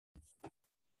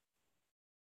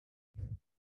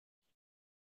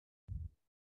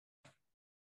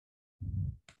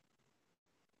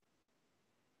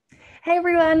Hey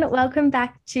everyone, welcome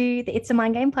back to the It's a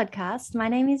Mind Game podcast. My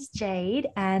name is Jade,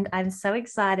 and I'm so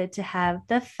excited to have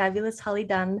the fabulous Holly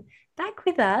Dunn back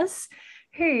with us,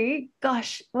 who,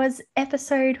 gosh, was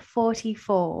episode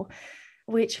 44,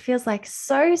 which feels like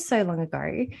so long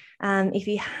ago. If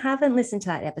you haven't listened to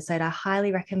that episode, I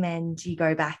highly recommend you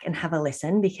go back and have a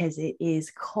listen because it is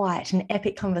quite an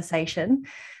epic conversation.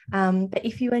 But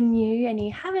if you are new and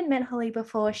you haven't met Holly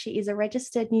before, she is a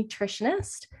registered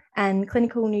nutritionist and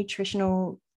clinical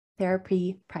nutritional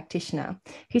therapy practitioner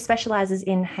who specializes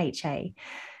in HA.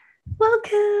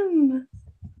 Welcome.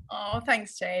 Oh,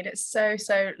 thanks, Jade. It's so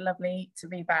lovely to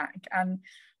be back. And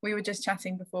we were just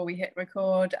chatting before we hit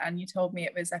record, and you told me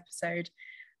it was episode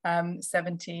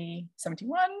 70,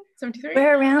 71, 73.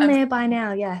 We're around there by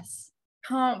now, yes. I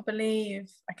can't believe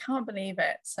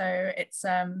it. So it's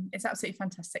absolutely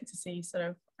fantastic to see sort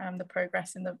of the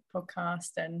progress in the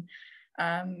podcast, and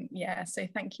so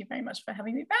thank you very much for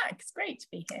having me back. It's great to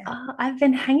be here. I've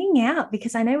been hanging out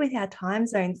because I know with our time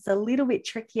zones it's a little bit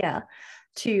trickier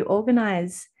to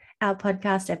organize our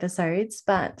podcast episodes,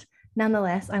 but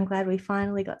nonetheless, I'm glad we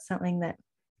finally got something that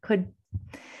could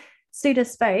suit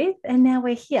us both, and now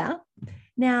we're here.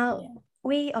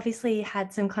 We obviously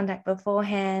had some contact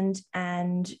beforehand,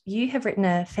 and you have written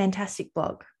a fantastic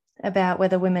blog about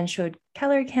whether women should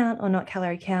calorie count or not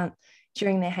calorie count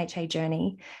during their HA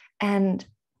journey. And,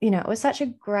 it was such a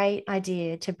great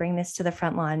idea to bring this to the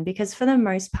front line because for the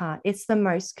most part, it's the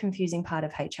most confusing part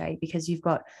of HA because you've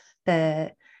got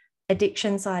the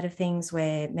addiction side of things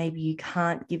where maybe you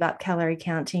can't give up calorie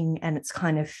counting and it's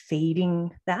kind of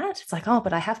feeding that. It's like, oh,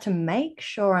 but I have to make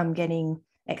sure I'm getting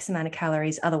X amount of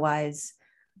calories. Otherwise,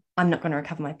 I'm not going to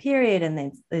recover my period. And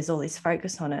then there's all this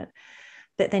focus on it.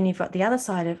 But then you've got the other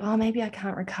side of, oh, maybe I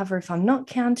can't recover if I'm not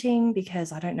counting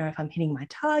because I don't know if I'm hitting my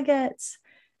targets.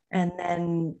 And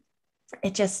then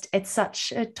it's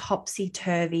such a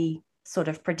topsy-turvy sort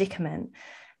of predicament.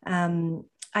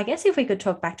 I guess if we could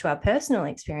talk back to our personal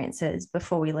experiences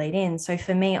before we lead in. So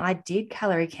for me, I did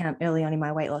calorie count early on in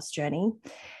my weight loss journey.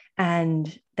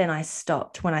 And then I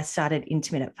stopped when I started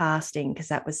intermittent fasting because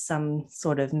that was some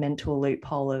sort of mental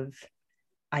loophole of,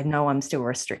 I know I'm still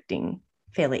restricting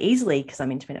fairly easily because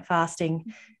I'm intermittent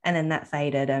fasting. And then that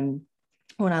faded. And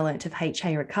when I learned of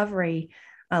HA recovery,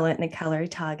 I learned the calorie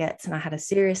targets and I had a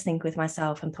serious think with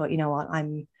myself and thought, you know what,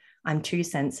 I'm too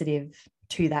sensitive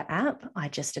to that app. I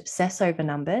just obsess over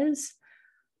numbers.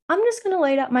 I'm just going to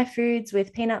load up my foods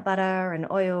with peanut butter and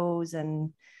oils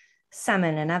and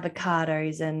salmon and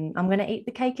avocados, and I'm going to eat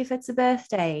the cake if it's a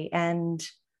birthday, and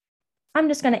I'm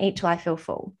just going to eat till I feel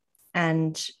full.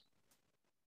 And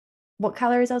what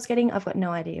calories I was getting, I've got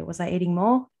no idea. Was I eating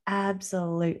more?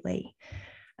 Absolutely.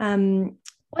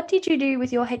 What did you do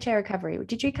with your HA recovery?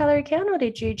 Did you calorie count or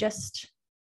did you just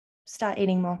start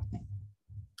eating more?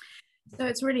 So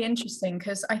it's really interesting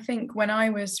because I think when I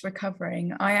was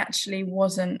recovering, I actually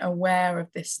wasn't aware of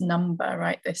this number,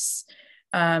 right? This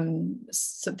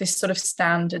sort of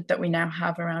standard that we now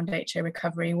have around HA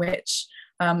recovery, which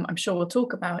I'm sure we'll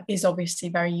talk about, is obviously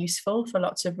very useful for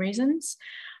lots of reasons.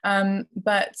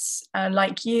 But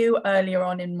like you, earlier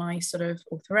on in my sort of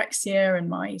orthorexia and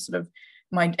my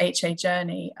HA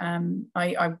journey,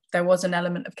 there was an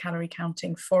element of calorie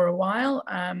counting for a while,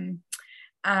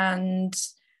 and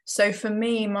so for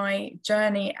me, my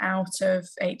journey out of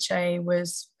HA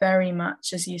was very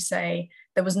much, as you say,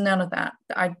 there was none of that.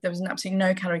 There was absolutely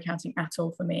no calorie counting at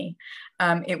all for me.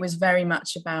 It was very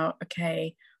much about,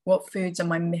 okay, what foods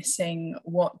am I missing?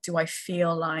 What do I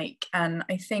feel like? And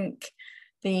I think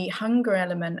the hunger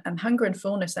element and hunger and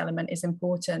fullness element is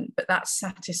important, but that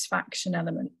satisfaction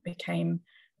element became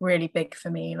really big for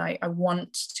me. Like, I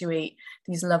want to eat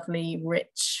these lovely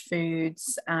rich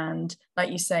foods, and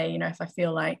like you say, if I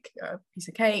feel like a piece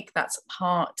of cake, that's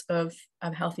part of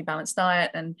a healthy balanced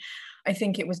diet. And I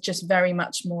think it was just very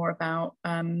much more about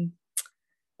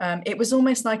it was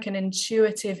almost like an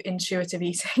intuitive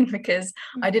eating because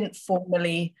I didn't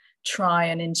formally try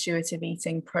an intuitive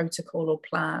eating protocol or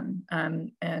plan,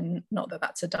 and not that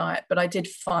that's a diet, but I did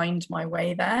find my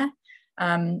way there,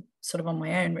 sort of on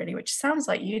my own, really, which sounds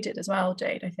like you did as well,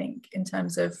 Jade. I think in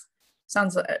terms of,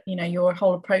 sounds like, your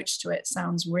whole approach to it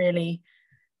sounds really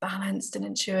balanced and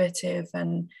intuitive,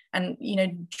 and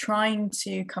trying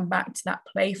to come back to that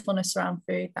playfulness around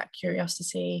food, that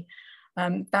curiosity.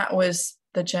 That was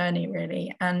the journey,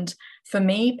 really. And for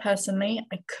me personally,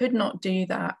 I could not do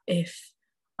that if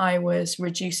I was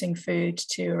reducing food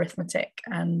to arithmetic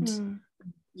and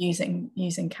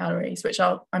using calories, which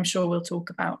I'm sure we'll talk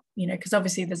about, because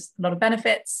obviously there's a lot of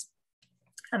benefits,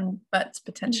 but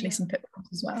potentially some pitfalls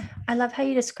as well. I love how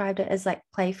you described it as like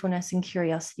playfulness and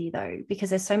curiosity, though, because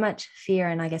there's so much fear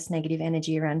and I guess negative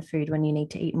energy around food when you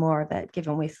need to eat more of it,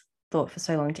 given we've thought for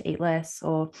so long to eat less.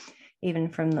 Or even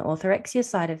from the orthorexia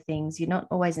side of things, you're not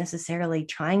always necessarily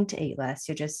trying to eat less,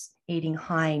 you're just eating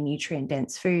high nutrient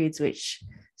dense foods, which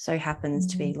so happens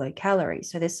to be low calorie.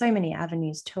 So there's so many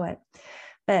avenues to it.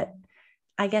 But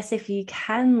I guess if you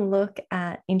can look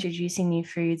at introducing new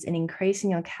foods and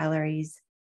increasing your calories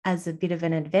as a bit of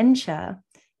an adventure,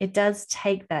 it does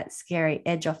take that scary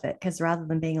edge off it, because rather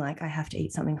than being like, I have to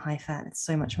eat something high fat, it's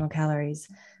so much more calories,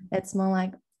 it's more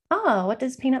like, oh, what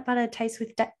does peanut butter taste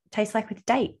like with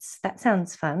dates? That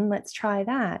sounds fun. Let's try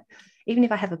that. Even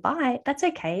if I have a bite, that's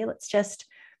okay. Let's just,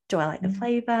 do I like the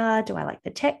flavor? Do I like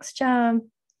the texture?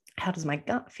 How does my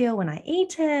gut feel when I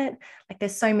eat it? Like,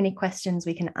 there's so many questions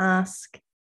we can ask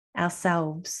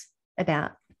ourselves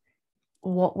about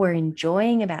what we're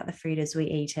enjoying about the food as we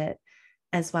eat it,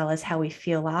 as well as how we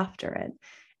feel after it.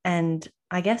 And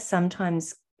I guess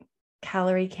sometimes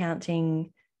calorie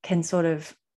counting can sort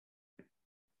of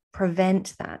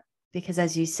prevent that, because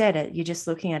as you said it, you're just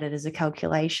looking at it as a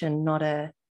calculation, not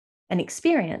an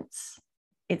experience.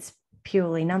 It's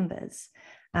purely numbers.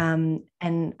 And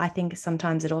I think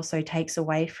sometimes it also takes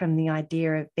away from the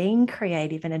idea of being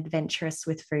creative and adventurous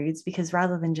with foods, because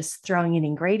rather than just throwing in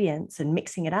ingredients and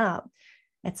mixing it up,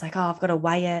 it's like, oh, I've got to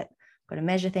weigh it, I've got to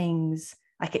measure things.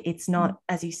 Like, it's not,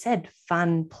 as you said,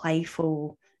 fun,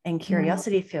 playful, and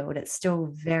curiosity filled. It's still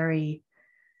very,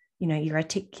 you're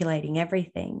articulating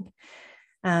everything.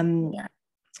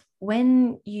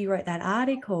 When you wrote that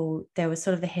article, there was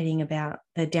sort of the heading about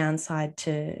the downside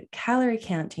to calorie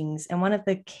countings. And one of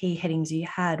the key headings you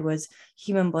had was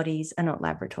human bodies are not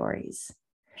laboratories,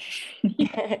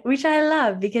 which I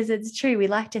love, because it's true. We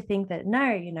like to think that,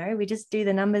 no, we just do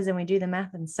the numbers and we do the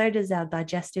math, and so does our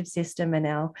digestive system and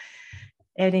our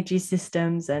energy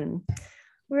systems. And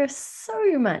we're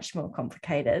so much more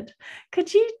complicated.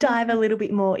 Could you dive a little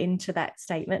bit more into that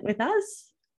statement with us?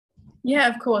 Yeah,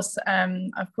 of course.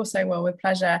 Of course I will, with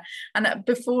pleasure. And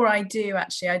before I do,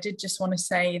 actually, I did just want to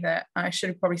say that I should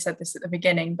have probably said this at the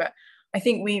beginning, but I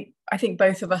think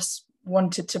both of us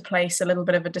wanted to place a little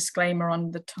bit of a disclaimer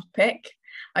on the topic.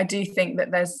 I do think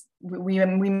that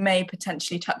we may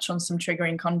potentially touch on some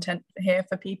triggering content here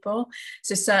for people.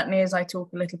 So certainly, as I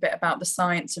talk a little bit about the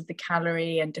science of the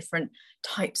calorie and different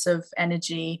types of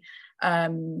energy,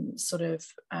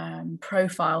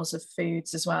 profiles of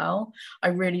foods as well, I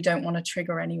really don't want to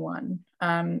trigger anyone.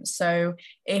 So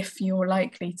if you're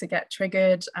likely to get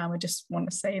triggered, I just want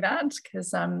to say that,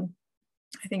 because I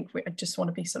think I just want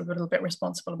to be sort of a little bit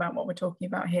responsible about what we're talking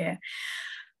about here.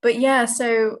 But yeah,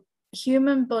 so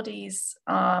human bodies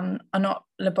are not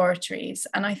laboratories.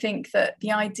 And I think that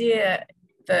the idea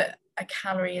that a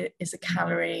calorie is a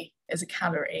calorie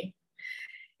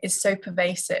is so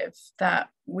pervasive that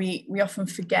we often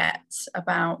forget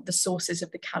about the sources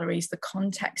of the calories, the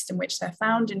context in which they're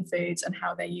found in foods, and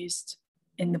how they're used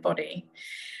in the body.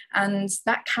 And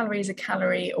that calorie is a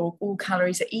calorie, or all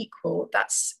calories are equal,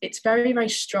 it's very, very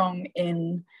strong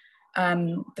in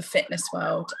the fitness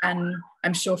world. And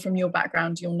I'm sure from your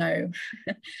background, you'll know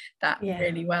that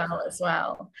really well as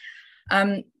well.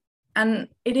 And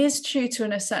it is true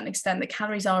to a certain extent that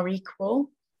calories are equal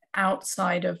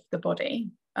outside of the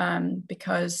body.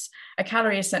 Because a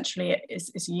calorie essentially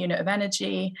is a unit of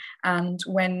energy, and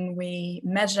when we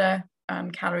measure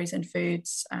calories in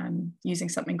foods using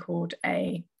something called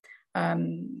a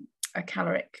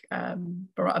caloric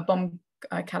bomb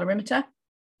calorimeter,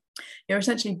 you're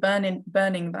essentially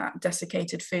burning that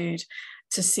desiccated food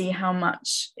to see how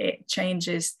much it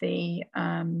changes the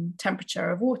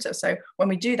temperature of water. So when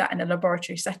we do that in a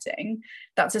laboratory setting,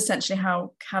 that's essentially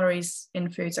how calories in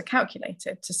foods are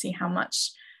calculated, to see how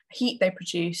much heat they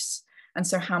produce, and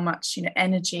so how much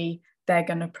energy they're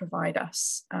going to provide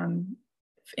us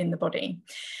in the body.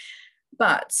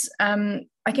 But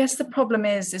I guess the problem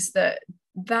is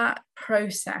that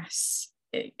process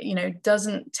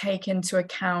doesn't take into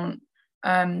account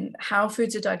how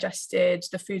foods are digested,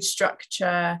 the food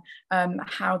structure,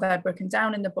 how they're broken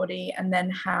down in the body, and then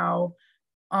how,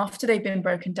 after they've been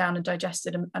broken down and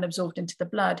digested and absorbed into the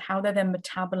blood, how they're then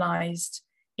metabolized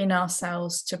in our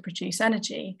cells to produce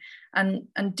energy. And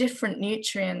different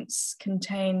nutrients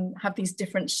have these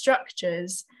different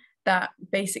structures that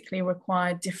basically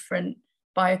require different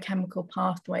biochemical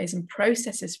pathways and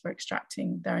processes for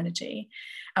extracting their energy.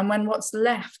 And when what's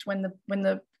left, when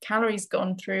the calories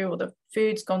gone through, or the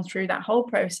food's gone through that whole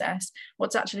process,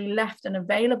 what's actually left and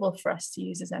available for us to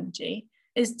use as energy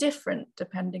is different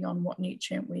depending on what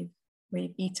nutrient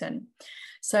we've eaten.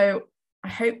 So I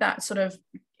hope that sort of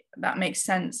that makes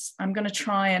sense, I'm going to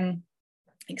try and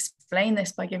explain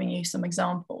this by giving you some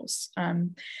examples.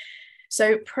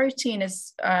 So protein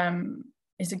is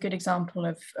a good example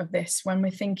of this when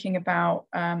we're thinking about,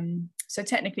 so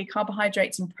technically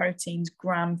carbohydrates and proteins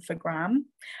gram for gram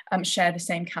share the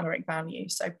same caloric value.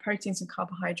 So proteins and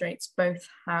carbohydrates both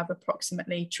have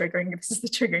approximately this is the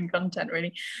triggering content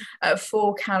really,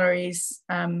 4 calories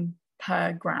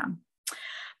per gram.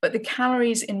 But the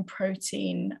calories in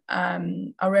protein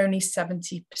are only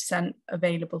 70%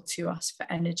 available to us for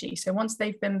energy. So once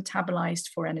they've been metabolized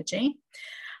for energy,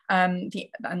 and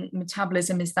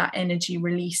metabolism is that energy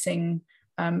releasing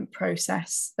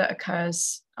process that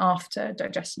occurs after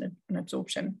digestion and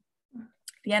absorption.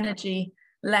 The energy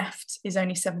left is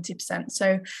only 70%.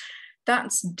 So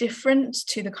that's different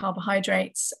to the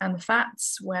carbohydrates and the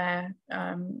fats, where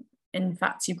in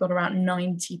fats you've got around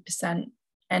 90%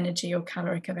 energy or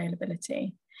caloric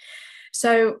availability.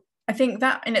 So I think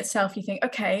that in itself, you think,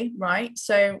 okay, right,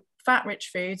 so fat-rich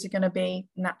foods are going to be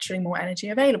naturally more energy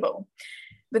available.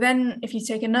 But then if you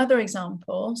take another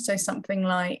example, so something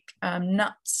like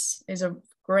nuts is a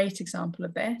great example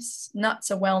of this.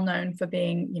 Nuts are well known for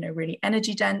being, really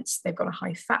energy dense. They've got a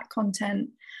high fat content,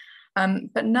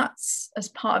 but nuts as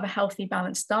part of a healthy,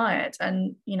 balanced diet.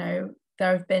 And,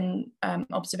 there have been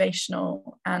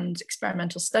observational and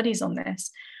experimental studies on this,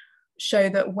 show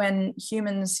that when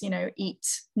humans,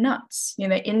 eat nuts,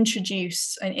 they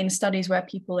introduce in studies where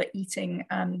people are eating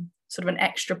sort of an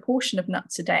extra portion of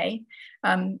nuts a day,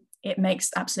 it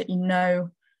makes absolutely no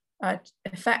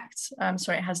effect.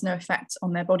 It has no effect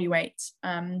on their body weight.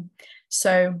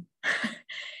 So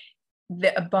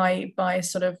by a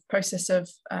sort of process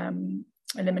of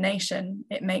elimination,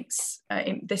 it makes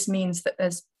this means that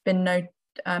there's been no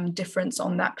difference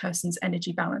on that person's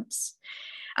energy balance.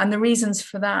 And the reasons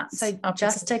for that. So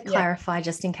just to clarify,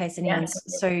 just in case anyone's,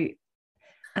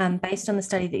 based on the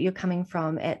study that you're coming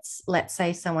from, it's, let's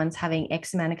say someone's having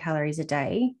X amount of calories a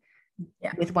day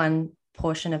with one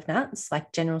portion of nuts,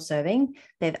 like general serving,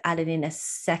 they've added in a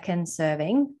second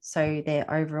serving. So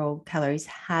their overall calories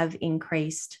have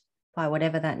increased by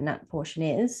whatever that nut portion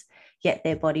is, yet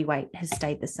their body weight has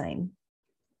stayed the same.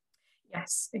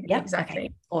 Yes, exactly.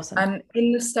 Okay. Awesome.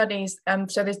 In the studies,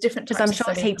 so there's different types. Because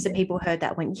I'm sure heaps of people heard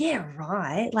that went, yeah,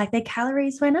 right. Like their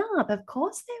calories went up. Of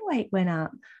course their weight went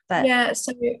up. But yeah,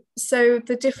 so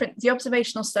the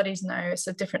observational studies, no, it's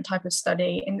a different type of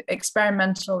study. In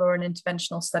experimental or an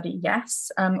interventional study,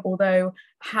 yes. Although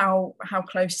how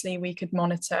closely we could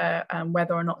monitor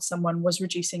whether or not someone was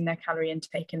reducing their calorie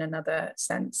intake in another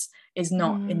sense is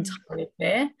not entirely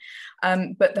clear.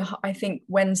 But I think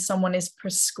when someone is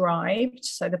prescribed,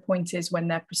 so the point is when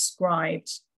they're prescribed,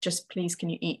 just please can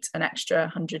you eat an extra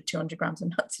 100, 200 grams of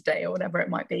nuts a day or whatever it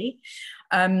might be,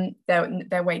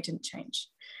 their weight didn't change.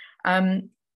 And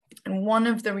one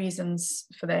of the reasons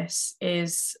for this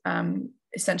is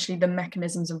essentially the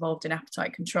mechanisms involved in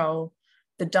appetite control,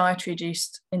 the dietary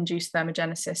induced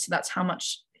thermogenesis. So that's how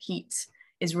much heat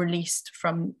is released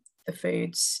from the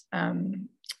foods, how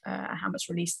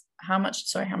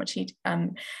much heat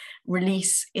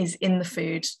release is in the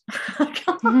food.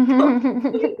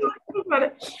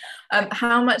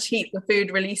 How much heat the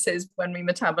food releases when we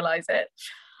metabolize it.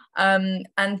 And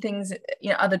things,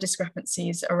 other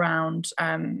discrepancies around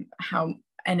how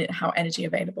energy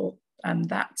available,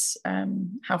 that's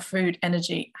how food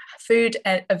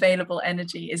available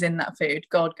energy is in that food.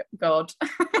 God.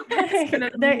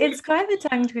 It's quite the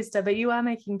tongue twister, but you are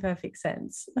making perfect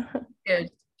sense. Good.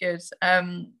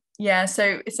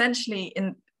 So essentially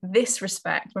in this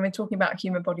respect, when we're talking about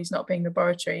human bodies not being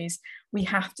laboratories, we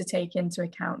have to take into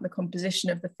account the composition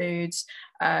of the foods,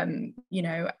 and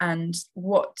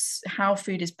how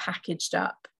food is packaged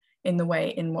up in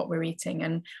what we're eating.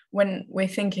 And when we're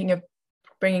thinking of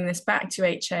bringing this back to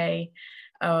HA,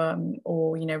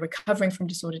 or recovering from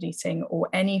disordered eating or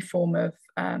any form of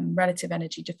relative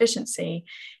energy deficiency,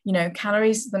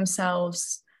 calories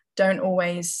themselves don't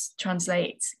always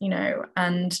translate,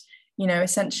 and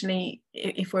essentially,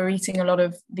 if we're eating a lot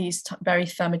of these very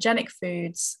thermogenic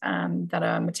foods that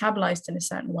are metabolized in a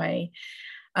certain way,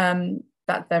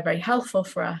 that they're very helpful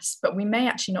for us, but we may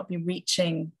actually not be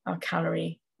reaching our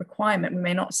calorie requirement. We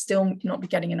may still not be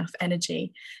getting enough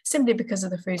energy simply because of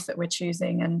the foods that we're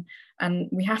choosing. And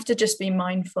we have to just be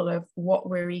mindful of what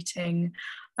we're eating,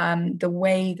 the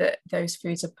way that those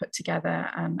foods are put together,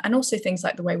 and also things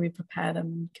like the way we prepare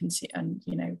them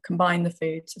and combine the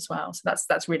foods as well. So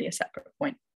that's really a separate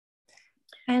point.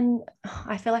 And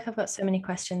I feel like I've got so many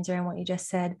questions around what you just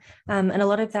said, and a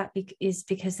lot of that is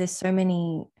because there's so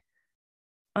many,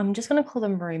 I'm just going to call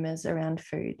them rumors around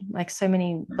food, like so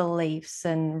many beliefs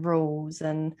and rules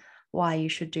and why you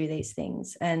should do these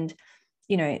things. And,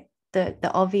 you know,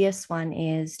 the obvious one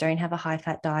is don't have a high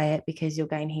fat diet because you'll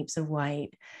gain heaps of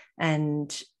weight.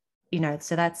 And, you know,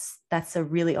 so that's a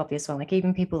really obvious one. Like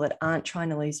even people that aren't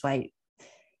trying to lose weight,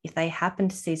 if they happen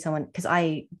to see someone, because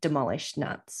I demolish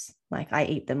nuts, like I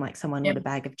eat them like someone would a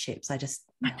bag of chips. I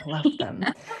love them.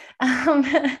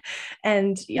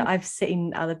 And yeah, I've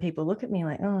seen other people look at me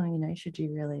like, oh, you know, should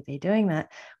you really be doing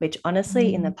that? Which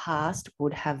honestly in the past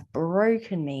would have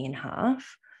broken me in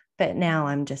half. But now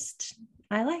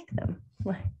I like them.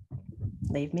 Like,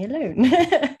 leave me alone.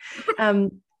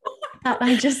 But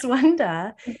I just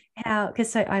wonder how,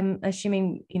 because so I'm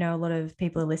assuming, you know, a lot of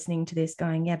people are listening to this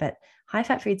going, yeah, but high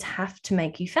fat foods have to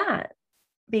make you fat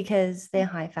because they're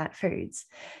high fat foods.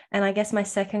 And I guess my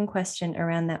second question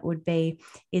around that would be,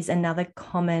 is another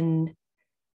common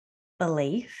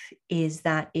belief is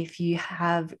that if you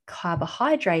have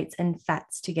carbohydrates and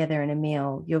fats together in a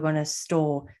meal, you're going to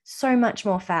store so much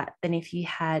more fat than if you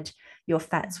had your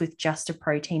fats with just a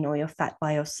protein or your fat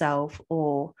by yourself,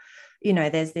 or, you know,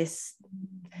 there's this,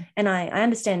 and I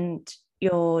understand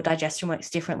your digestion works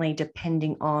differently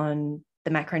depending on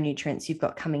the macronutrients you've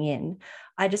got coming in.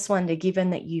 I just wonder,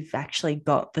 given that you've actually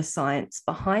got the science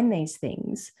behind these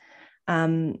things,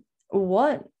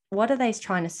 what are they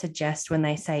trying to suggest when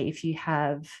they say if you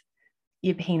have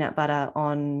your peanut butter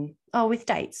on, with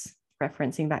dates,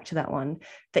 referencing back to that one,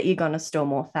 that you're going to store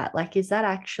more fat? Like, is that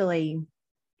actually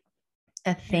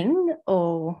a thing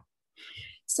or?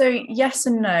 So yes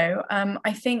and no.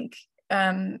 I think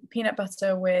peanut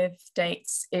butter with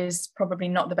dates is probably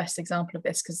not the best example of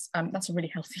this, because that's a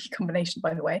really healthy combination,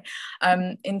 by the way.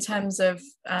 In terms of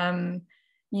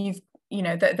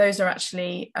those are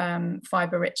actually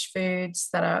fiber-rich foods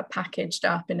that are packaged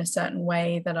up in a certain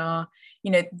way that are,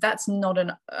 you know, that's not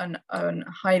an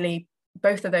highly,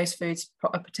 both of those foods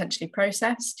are potentially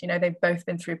processed. You know, they've both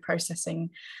been through processing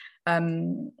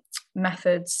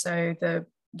methods. So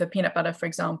the peanut butter, for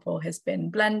example, has been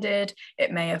blended.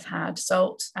 It may have had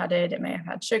salt added, it may have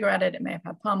had sugar added, it may have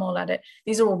had palm oil added.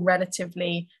 These are all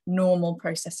relatively normal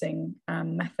processing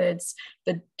methods.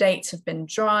 The dates have been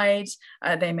dried,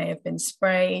 they may have been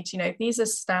sprayed. You know, these are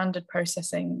standard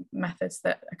processing methods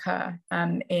that occur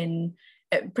in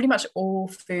pretty much all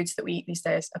foods that we eat these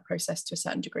days are processed to a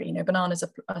certain degree. You know, bananas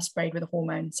are sprayed with a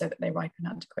hormone so that they ripen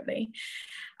adequately.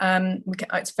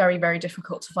 It's very, very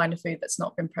difficult to find a food that's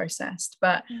not been processed.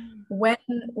 But when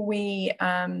we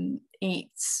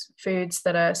eat foods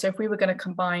that are, so if we were going to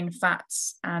combine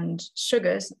fats and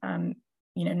sugars,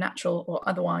 you know, natural or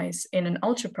otherwise, in an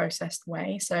ultra processed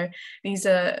way. So these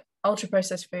are ultra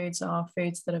processed foods, are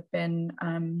foods that have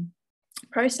been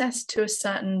processed to a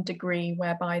certain degree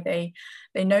whereby they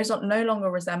no longer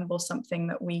resemble something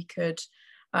that we could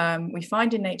we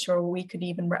find in nature, or we could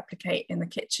even replicate in the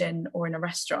kitchen or in a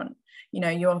restaurant. You know,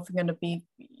 you're often going to be,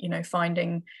 you know,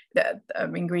 finding the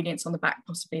ingredients on the back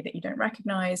possibly that you don't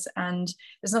recognize. And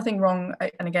there's nothing wrong.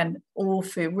 And again, all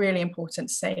food, really important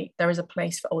to say, there is a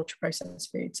place for ultra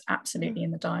processed foods absolutely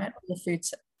in the diet. All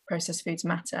processed foods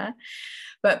matter,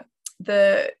 but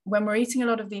when we're eating a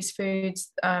lot of these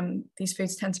foods tend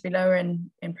to be lower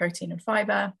in protein and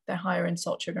fiber. They're higher in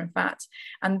salt, sugar, and fat.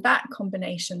 And that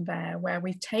combination there, where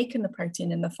we've taken the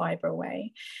protein and the fiber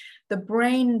away, the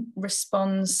brain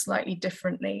responds slightly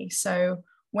differently. So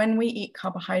when we eat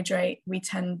carbohydrate, we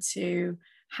tend to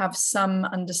have some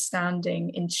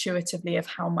understanding intuitively of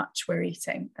how much we're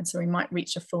eating. And so we might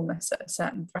reach a fullness at a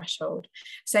certain threshold.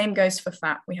 Same goes for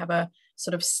fat. We have a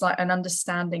sort of an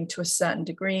understanding to a certain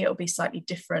degree. It'll be slightly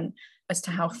different as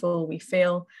to how full we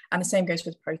feel. And the same goes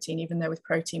with protein, even though with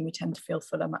protein, we tend to feel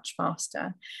fuller much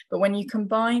faster. But when you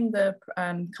combine the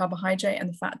carbohydrate and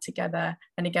the fat together,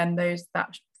 and again,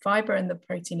 that fiber and the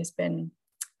protein has been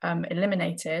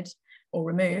eliminated or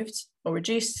removed or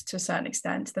reduced to a certain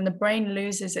extent, then the brain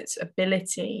loses its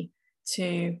ability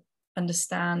to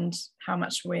understand how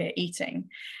much we're eating.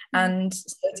 And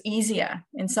so it's easier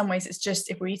in some ways. It's just,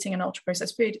 if we're eating an ultra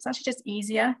processed food, it's actually just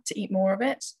easier to eat more of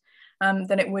it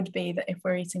than it would be that if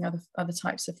we're eating other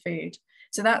types of food.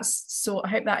 So I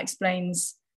hope that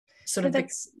explains sort of.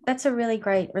 That's a really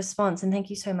great response, and thank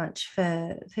you so much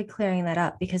for clearing that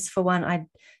up, because for one, I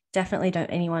definitely don't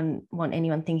want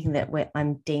anyone thinking that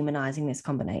I'm demonizing this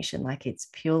combination. Like, it's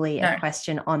purely a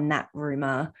question on that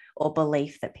rumor or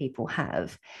belief that people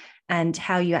have. And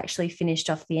how you actually finished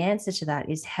off the answer to that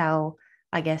is how,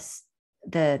 I guess,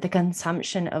 the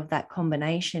consumption of that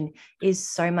combination is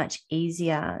so much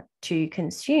easier to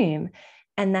consume.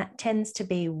 And that tends to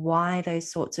be why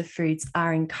those sorts of foods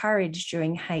are encouraged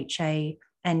during HA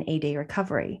and ED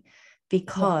recovery,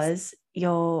 because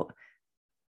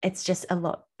it's just a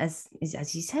lot, as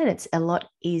you said, it's a lot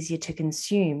easier to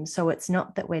consume. So it's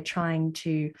not that we're trying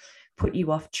to put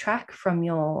you off track from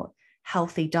your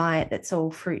healthy diet that's all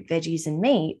fruit, veggies, and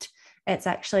meat. It's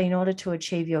actually, in order to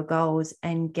achieve your goals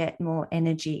and get more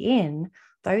energy in,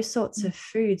 those sorts of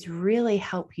foods really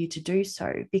help you to do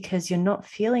so, because you're not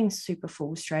feeling super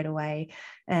full straight away,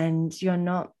 and you're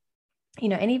not,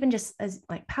 and even just as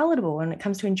like palatable when it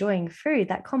comes to enjoying food,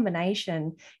 that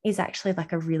combination is actually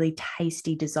like a really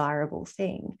tasty, desirable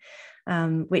thing,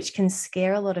 which can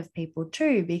scare a lot of people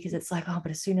too, because it's like, oh,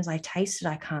 but as soon as I taste it,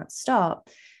 I can't stop.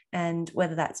 And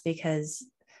whether that's because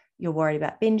you're worried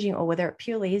about binging, or whether it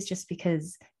purely is just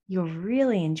because you're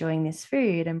really enjoying this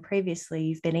food and previously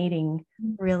you've been eating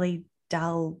really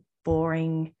dull,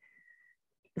 boring,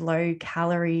 low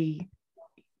calorie,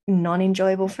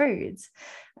 non-enjoyable foods.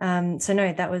 So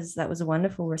no, that was a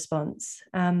wonderful response.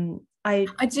 I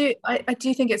do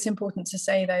think it's important to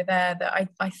say though there that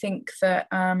I think that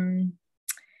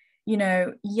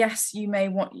yes, you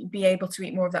may be able to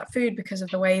eat more of that food because of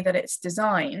the way that it's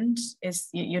designed.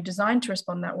 You're designed to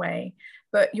respond that way,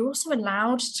 but you're also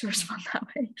allowed to respond that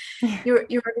way.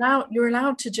 You're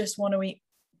allowed to just want to eat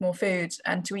more food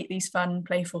and to eat these fun,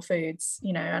 playful foods,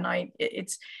 and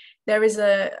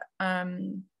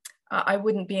I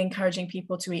wouldn't be encouraging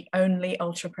people to eat only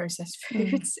ultra processed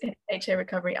foods in HA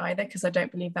recovery either, because I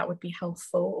don't believe that would be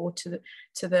healthful, or to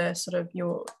the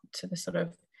sort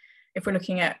of if we're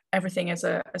looking at everything as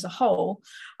a whole.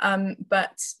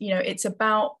 But it's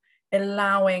about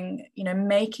allowing,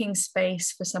 making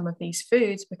space for some of these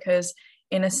foods, because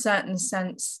in a certain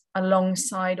sense,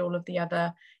 alongside all of the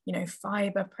other,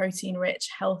 fiber, protein rich,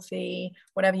 healthy,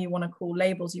 whatever you want to call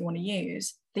labels you want to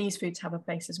use, these foods have a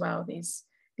place as well. These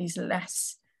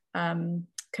less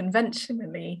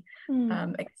conventionally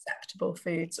acceptable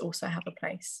foods also have a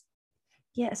place.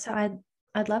 Yeah, so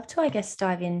I'd love to, I guess,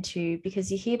 dive into,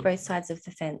 because you hear both sides of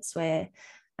the fence, where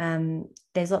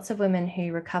there's lots of women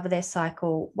who recover their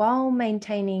cycle while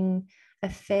maintaining a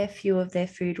fair few of their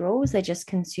food rules. They're just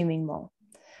consuming more.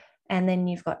 And then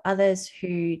you've got others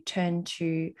who turn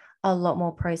to a lot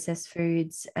more processed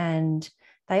foods, and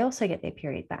they also get their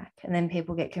period back. And then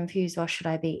people get confused. Well, should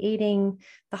I be eating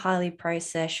the highly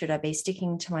processed? Should I be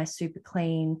sticking to my super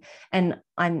clean? And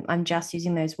I'm just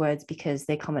using those words because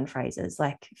they're common phrases,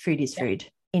 like food is food.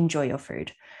 Enjoy your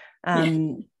food.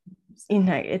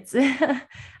 It's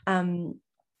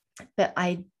but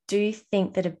I do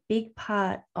think that a big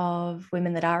part of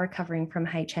women that are recovering from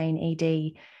HA and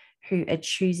ED who are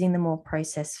choosing the more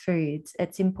processed foods,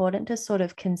 it's important to sort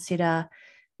of consider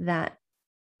that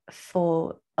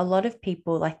for a lot of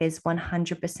people, like, there's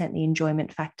 100% the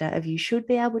enjoyment factor of, you should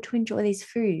be able to enjoy these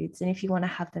foods, and if you want to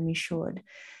have them, you should.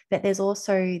 But there's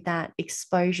also that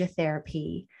exposure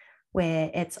therapy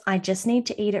where it's, I just need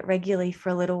to eat it regularly for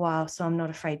a little while so I'm not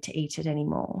afraid to eat it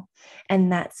anymore.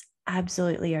 And that's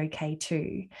absolutely okay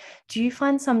too. Do you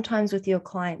find sometimes with your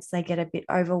clients they get a bit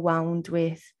overwhelmed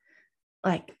with,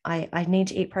 like, I need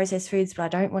to eat processed foods, but I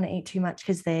don't want to eat too much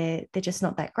because they're just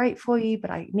not that great for you,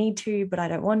 but I need to, but I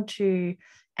don't want to.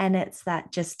 And it's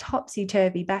that just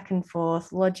topsy-turvy, back and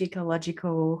forth,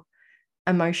 logical,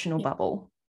 emotional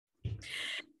bubble.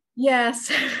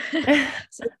 Yes.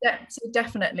 so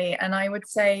definitely. And I would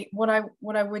say, what I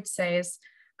would say is,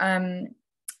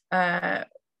 I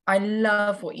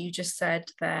love what you just said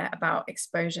there about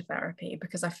exposure therapy,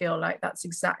 because I feel like that's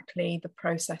exactly the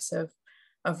process of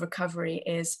recovery.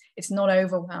 It's not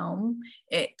overwhelm,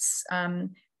 it's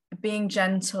being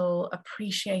gentle,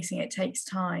 appreciating it takes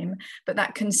time, but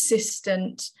that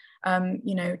consistent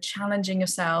challenging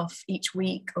yourself each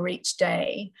week or each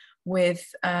day with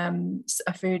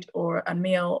a food or a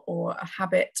meal or a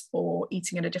habit, or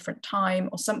eating at a different time,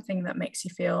 or something that makes you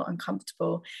feel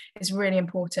uncomfortable, is really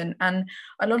important. And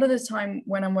a lot of the time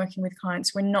when I'm working with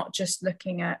clients, we're not just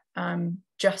looking at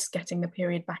just getting the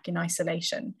period back in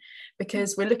isolation,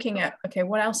 because we're looking at, okay,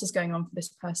 what else is going on for this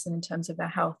person in terms of their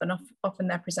health, and often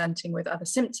they're presenting with other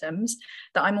symptoms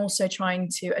that I'm also trying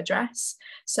to address.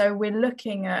 So we're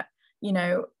looking at,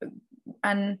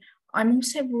 and I'm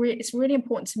also it's really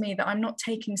important to me that I'm not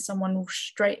taking someone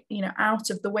straight, out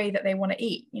of the way that they want to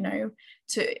eat,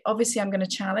 to, obviously I'm going to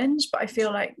challenge, but I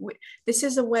feel like this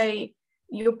is a way,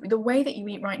 the way that you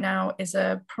eat right now is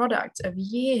a product of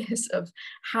years of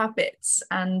habits,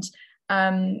 and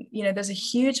there's a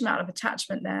huge amount of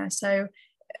attachment there. So,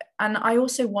 and I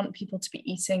also want people to be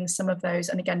eating some of those,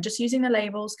 and again, just using the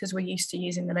labels, because we're used to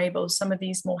using the labels, some of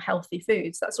these more healthy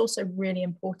foods. That's also really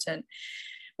important.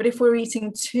 But if we're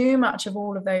eating too much of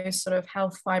all of those sort of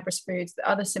health fibrous foods, the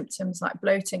other symptoms like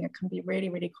bloating can be really,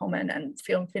 really common and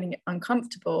feeling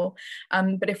uncomfortable.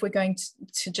 But if we're going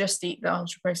to just eat the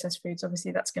ultra processed foods,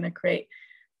 obviously that's going to create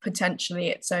potentially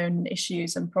its own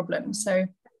issues and problems. So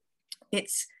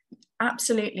it's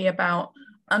absolutely about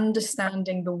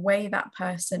understanding the way that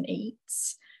person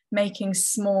eats, making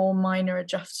small minor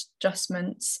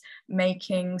adjustments,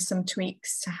 making some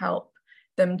tweaks to help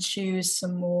them choose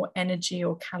some more energy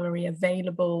or calorie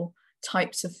available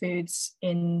types of foods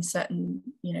in certain,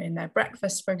 in their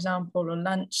breakfast, for example, or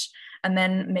lunch, and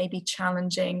then maybe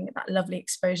challenging that lovely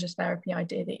exposure therapy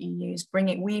idea that you use,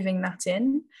 weaving that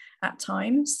in at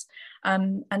times.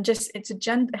 And just, it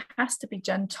has to be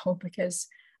gentle, because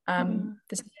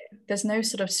there's no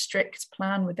sort of strict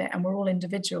plan with it, and we're all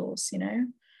individuals,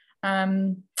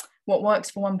 what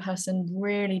works for one person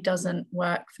really doesn't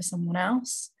work for someone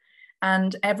else,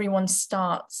 and everyone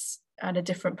starts at a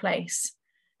different place.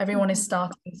 Everyone is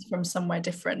starting from somewhere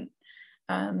different.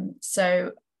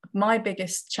 So my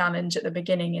biggest challenge at the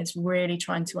beginning is really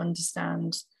trying to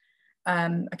understand,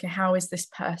 okay, how is this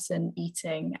person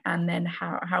eating, and then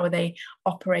how are they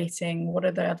operating? What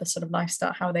are the other sort of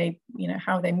lifestyle? How are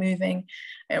they moving?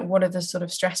 What are the sort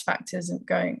of stress factors and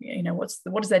going?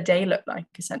 What does their day look like,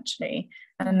 essentially?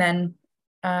 And then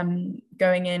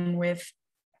going in with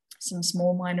some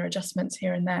small minor adjustments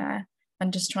here and there,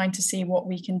 and just trying to see what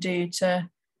we can do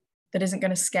that isn't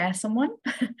going to scare someone,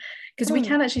 because we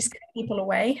can actually scare people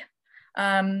away,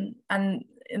 and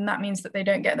that means that they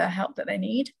don't get the help that they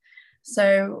need.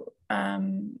 So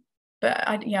but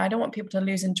I don't want people to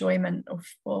lose enjoyment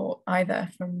or either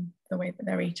from the way that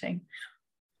they're eating.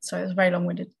 So it was a very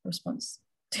long-winded response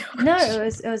to your question. No,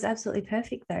 it was absolutely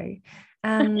perfect though.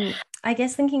 I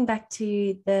guess thinking back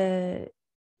to the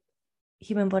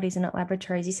human bodies are not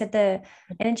laboratories, you said the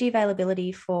energy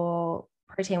availability for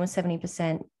protein was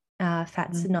 70%,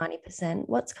 fats are 90%.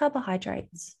 What's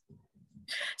carbohydrates?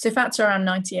 So fats are around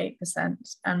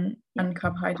 98%, and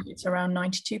carbohydrates around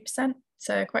 92%.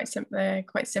 So quite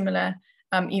similar.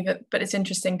 But it's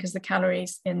interesting because the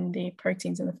calories in the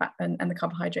proteins and the fat and the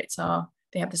carbohydrates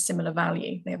they have the similar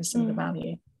value. They have a similar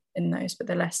value in those, but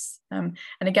they're less. And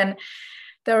again,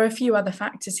 there are a few other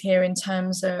factors here in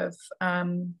terms of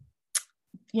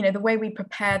the way we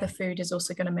prepare the food is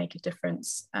also going to make a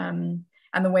difference. And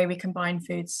the way we combine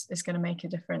foods is going to make a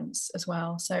difference as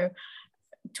well. So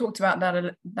talked about that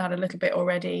a little bit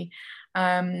already.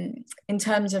 In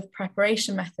terms of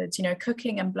preparation methods,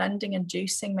 cooking and blending and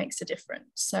juicing makes a difference.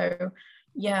 So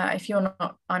if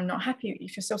I'm not happy,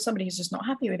 if you're still somebody who's just not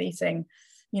happy with eating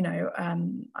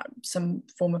some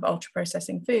form of ultra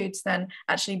processing foods, then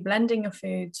actually blending your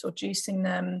foods or juicing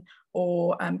them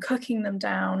or cooking them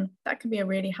down, that can be a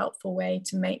really helpful way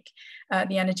to make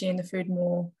the energy in the food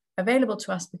more available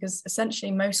to us, because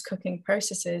essentially most cooking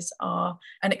processes are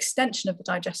an extension of the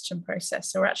digestion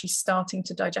process. So we're actually starting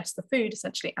to digest the food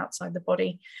essentially outside the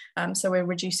body. So we're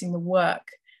reducing the work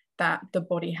that the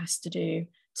body has to do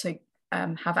to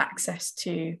have access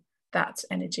to that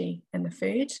energy in the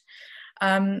food.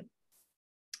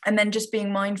 And then just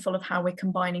being mindful of how we're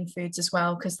combining foods as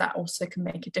well, because that also can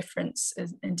make a difference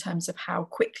in terms of how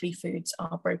quickly foods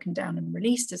are broken down and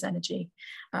released as energy.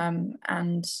 And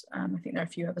I think there are a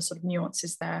few other sort of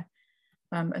nuances there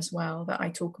as well that I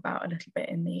talk about a little bit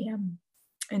in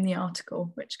the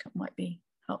article, which might be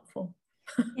helpful.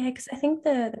 Yeah, because I think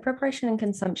the preparation and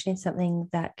consumption is something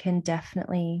that can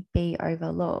definitely be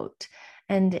overlooked.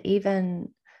 And even,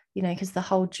 because the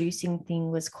whole juicing thing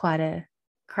was quite a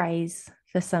craze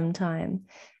for some time.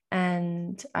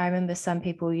 And I remember some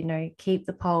people, keep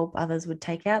the pulp, others would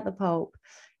take out the pulp.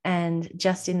 And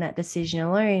just in that decision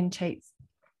alone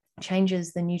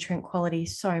changes the nutrient quality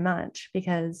so much,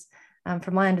 because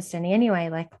from my understanding anyway,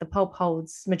 like the pulp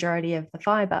holds majority of the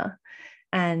fiber.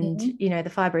 And,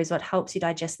 the fiber is what helps you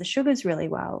digest the sugars really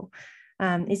well.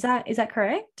 Is that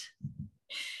correct?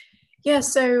 Yeah,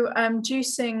 so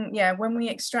juicing, when we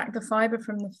extract the fiber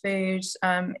from the food,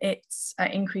 it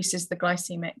increases the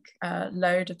glycemic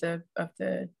load of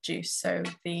the juice. So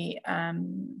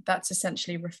that's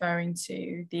essentially referring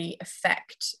to the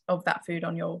effect of that food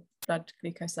on your blood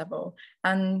glucose level.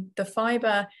 And the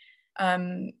fiber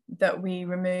that we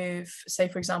remove, say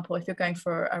for example, if you're going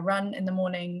for a run in the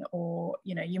morning, or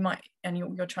you might, and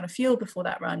you're trying to fuel before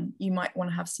that run, you might want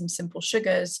to have some simple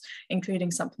sugars,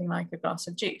 including something like a glass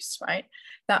of juice, right?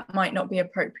 That might not be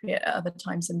appropriate at other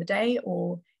times in the day,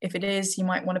 or if it is, you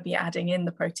might want to be adding in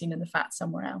the protein and the fat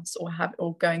somewhere else,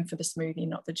 or going for the smoothie,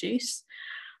 not the juice.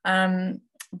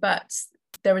 But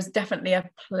there is definitely a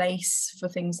place for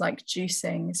things like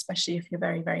juicing, especially if you're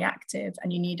very, very active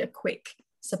and you need a quick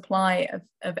supply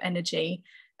of energy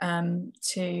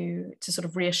to sort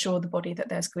of reassure the body that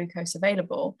there's glucose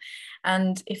available.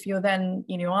 And if you're then,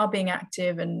 are being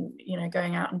active and,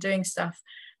 going out and doing stuff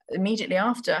immediately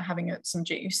after having some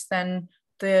juice, then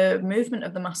the movement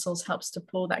of the muscles helps to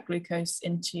pull that glucose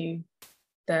into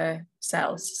the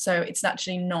cells. So it's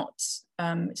actually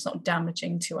it's not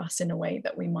damaging to us in a way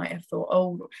that we might have thought,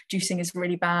 oh, juicing is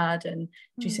really bad and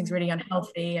juicing is really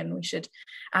unhealthy and we should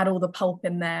add all the pulp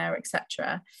in there,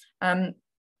 etc.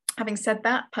 Having said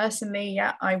that, personally,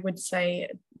 I would say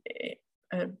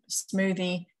a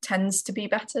smoothie tends to be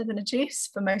better than a juice.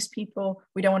 For most people,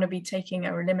 we don't want to be taking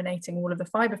or eliminating all of the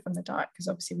fiber from the diet, because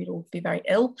obviously we'd all be very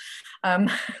ill.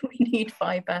 We need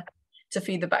fiber to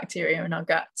feed the bacteria in our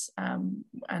guts, and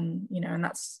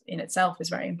that's in itself is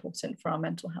very important for our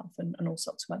mental health and all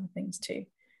sorts of other things too.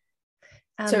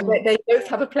 So they both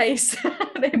have a place.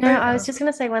 I was just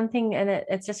going to say one thing, and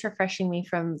it's just refreshing me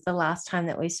from the last time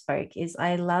that we spoke, is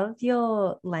I love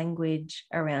your language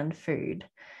around food,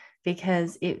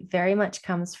 because it very much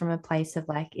comes from a place of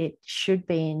like, it should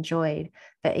be enjoyed.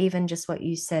 But even just what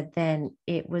you said then,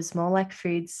 it was more like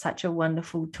food's such a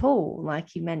wonderful tool.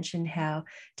 Like you mentioned how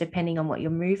depending on what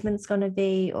your movement's going to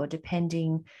be, or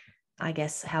depending, I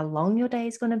guess, how long your day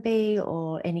is going to be,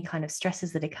 or any kind of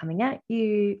stresses that are coming at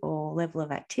you, or level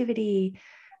of activity,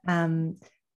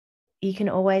 you can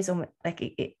always,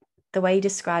 like the way you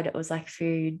described it was like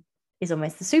food is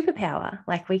almost the superpower.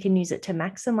 Like we can use it to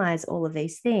maximize all of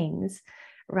these things,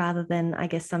 rather than, I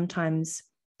guess, sometimes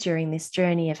during this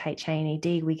journey of HA and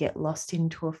ED, we get lost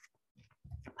into a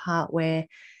part where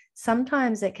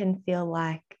sometimes it can feel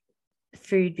like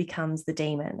food becomes the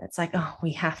demon. It's like, oh,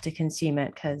 we have to consume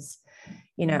it because,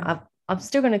 I'm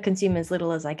still going to consume as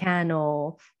little as I can,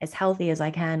 or as healthy as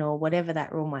I can, or whatever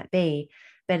that rule might be.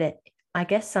 But I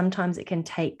guess sometimes it can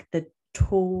take the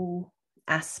tool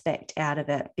aspect out of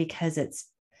it, because it's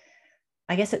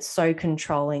so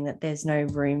controlling that there's no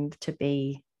room to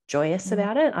be joyous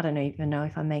about it. I don't even know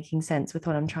if I'm making sense with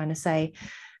what I'm trying to say.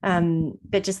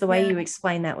 But just the way you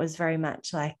explained that was very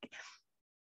much like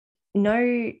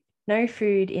no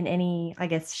food in any, I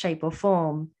guess, shape or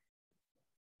form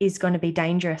is going to be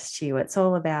dangerous to you. It's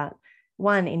all about,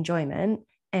 one, enjoyment,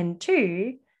 and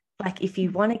two, like if you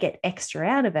want to get extra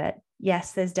out of it,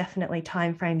 yes, there's definitely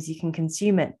time frames you can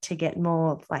consume it to get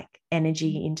more like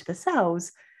energy into the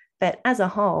cells, but as a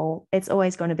whole, it's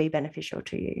always going to be beneficial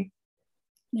to you.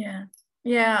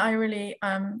 I really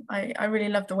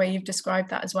love the way you've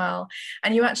described that as well.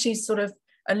 And you actually sort of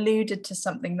alluded to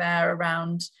something there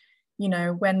around,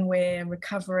 when we're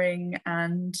recovering,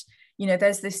 and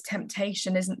there's this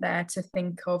temptation, isn't there, to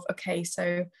think of, okay,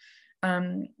 so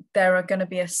there are going to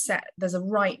be there's a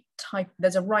right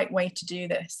way to do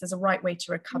this, there's a right way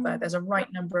to recover, there's a right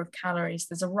number of calories,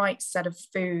 there's a right set of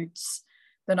foods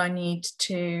that I need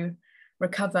to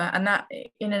recover. And that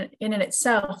in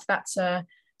itself, that's a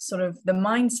sort of the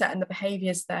mindset and the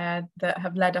behaviors there that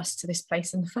have led us to this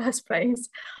place in the first place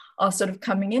are sort of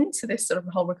coming into this sort of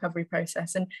whole recovery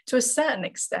process. And to a certain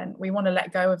extent, we want to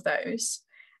let go of those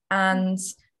and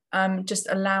just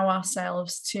allow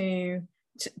ourselves to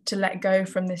let go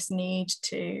from this need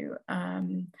to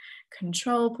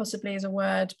control, possibly is a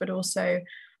word, but also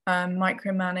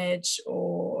micromanage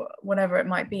or whatever it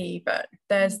might be. But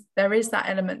there is that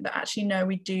element that actually, no,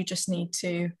 we do just need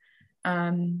to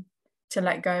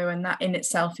let go, and that in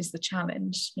itself is the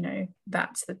challenge.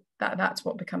 That's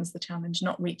what becomes the challenge,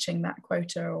 not reaching that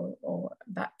quota or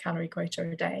that calorie quota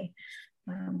a day.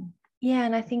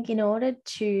 And I think in order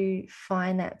to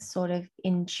find that sort of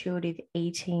intuitive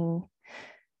eating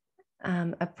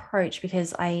approach,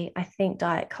 because I think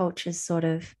diet culture's sort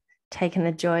of taken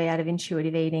the joy out of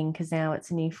intuitive eating, because now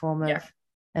it's a new form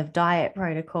of diet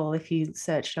protocol. If you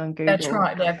searched on Google, that's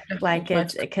right, like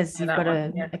it's because you've got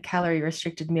a calorie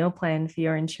restricted meal plan for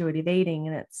your intuitive eating,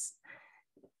 and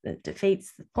it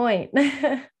defeats the point.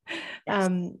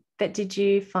 But did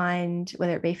you find,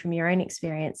 whether it be from your own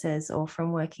experiences or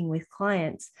from working with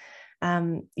clients,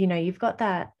 you've got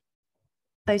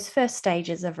those first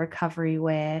stages of recovery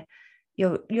where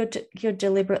you're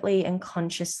deliberately and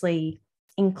consciously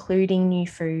including new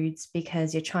foods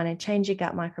because you're trying to change your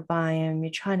gut microbiome,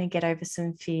 you're trying to get over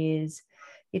some fears,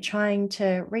 you're trying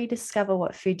to rediscover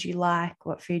what food you like,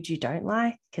 what food you don't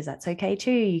like, because that's okay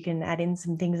too. You can add in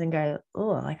some things and go,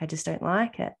 oh, like I just don't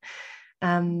like it.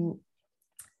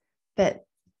 But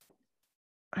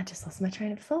I just lost my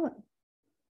train of thought.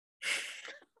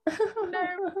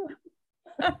 No.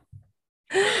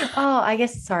 Oh, I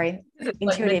guess, sorry,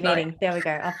 intuitive eating. There we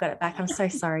go. I've got it back. I'm so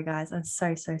sorry, guys. I'm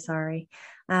so sorry.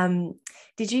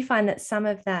 Did you find that some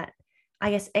of that,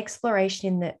 I guess,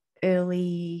 exploration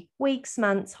early weeks,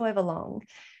 months, however long,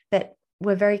 that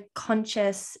were very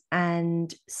conscious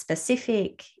and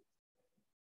specific,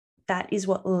 that is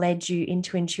what led you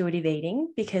into intuitive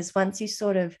eating? Because once you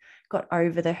sort of got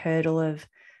over the hurdle of,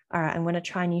 all right, I'm going to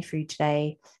try new food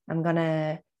today, I'm going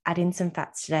to add in some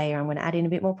fats today, or I'm going to add in a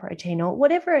bit more protein, or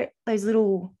whatever those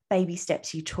little baby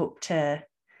steps you took to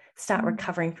start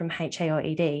recovering from HA or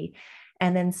ED.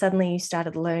 And then suddenly you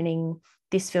started learning,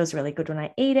 this feels really good when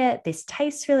I eat it, this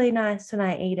tastes really nice when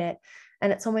I eat it.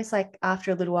 And it's almost like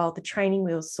after a little while, the training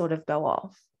wheels sort of go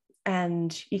off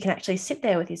and you can actually sit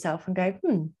there with yourself and go,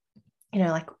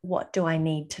 like, what do I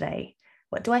need today?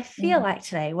 What do I feel like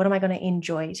today? What am I going to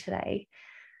enjoy today?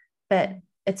 But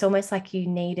it's almost like you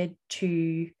needed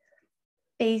to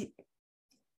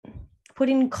put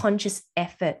in conscious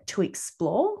effort to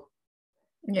explore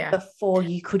before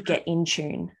you could get in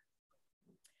tune.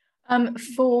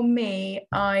 For me,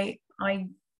 I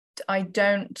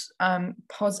don't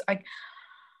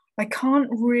I can't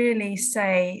really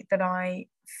say that I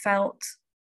felt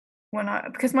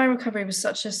because my recovery was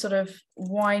such a sort of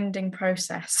winding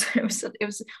process.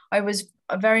 I was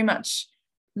very much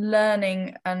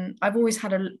learning, and I've always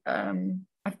had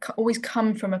I've always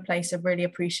come from a place of really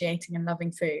appreciating and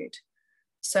loving food.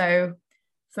 So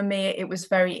for me,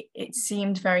 it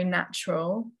seemed very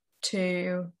natural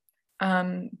to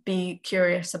be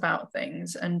curious about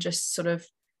things and just sort of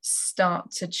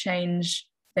start to change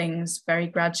things very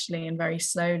gradually and very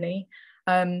slowly.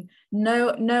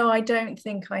 No, I don't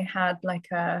think I had like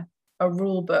a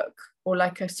rule book or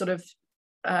like a sort of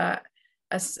a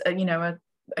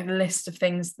list of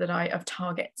things of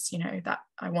targets, that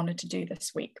I wanted to do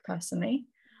this week personally.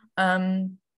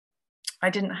 I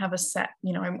didn't have a set,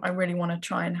 I really want to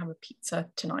try and have a pizza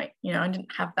tonight. I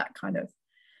didn't have that kind of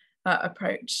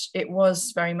approach. It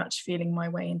was very much feeling my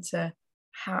way into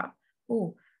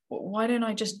why don't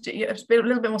I just be a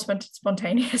little bit more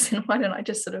spontaneous, and why don't I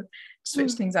just sort of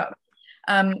switch things up?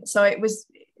 So it was,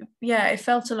 it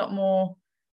felt a lot more,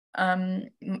 I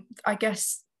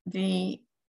guess this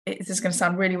is going to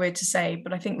sound really weird to say,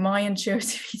 but I think my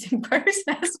intuitive eating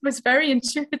process was very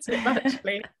intuitive,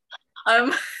 actually.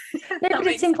 No, but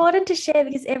it's important to share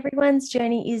because everyone's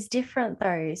journey is different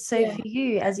though. So for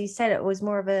you, as you said, it was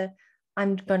more of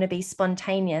I'm going to be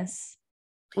spontaneous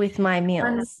with my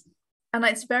meals. And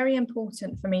it's very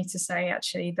important for me to say,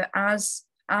 actually, that as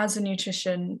a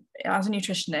nutritionist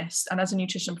and as a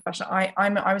nutrition professional,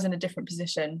 I was in a different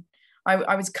position.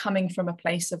 I was coming from a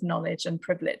place of knowledge and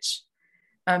privilege,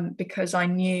 because I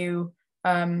knew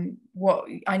that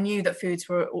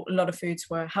a lot of foods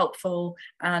were helpful,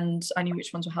 and I knew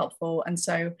which ones were helpful. And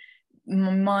so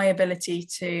my ability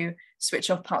to switch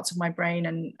off parts of my brain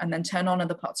and then turn on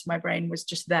other parts of my brain was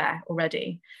just there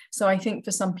already. So I think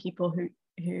for some people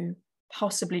who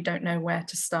possibly don't know where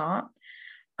to start,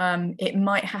 it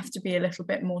might have to be a little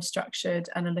bit more structured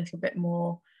and a little bit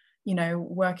more,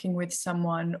 working with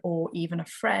someone or even a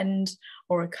friend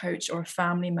or a coach or a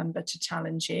family member to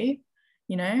challenge you,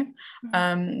 then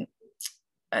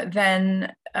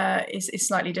it's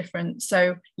slightly different.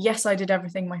 So yes, I did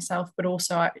everything myself, but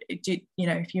also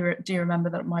if you do remember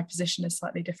that my position is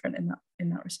slightly different in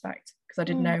that respect, because I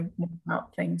did know more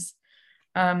about things.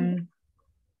 No,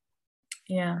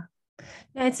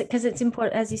 it's because it's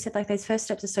important, as you said, like those first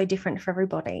steps are so different for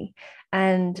everybody.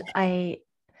 And I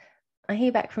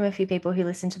hear back from a few people who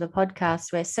listen to the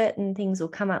podcast where certain things will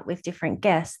come up with different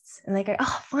guests and they go,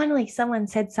 oh, finally someone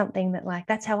said something that like,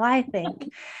 that's how I think.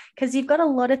 Because you've got a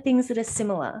lot of things that are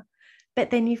similar, but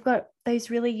then you've got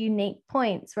those really unique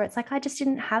points where it's like, I just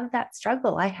didn't have that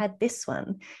struggle. I had this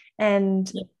one.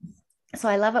 And so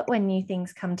I love it when new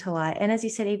things come to light. And as you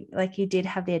said, like you did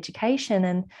have the education,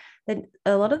 and then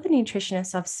a lot of the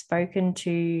nutritionists I've spoken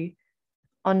to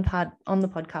on the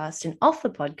podcast and off the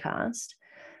podcast,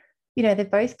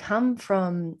 they've both come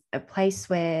from a place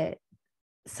where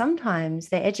sometimes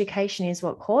their education is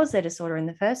what caused their disorder in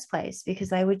the first place, because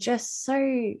they were just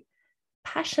so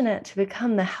passionate to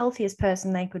become the healthiest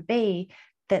person they could be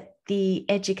that the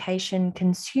education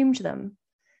consumed them.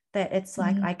 That it's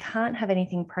like, I can't have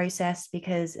anything processed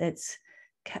because it's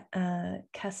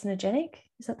carcinogenic.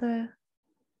 Is that the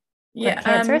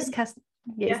cancerous? Is that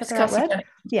the right word?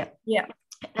 Yeah.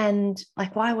 And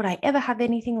like, why would I ever have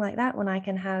anything like that when I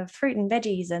can have fruit and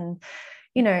veggies? And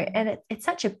and it's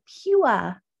such a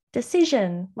pure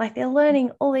decision. Like they're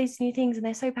learning all these new things and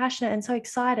they're so passionate and so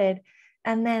excited,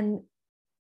 and then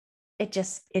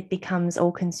it becomes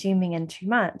all consuming and too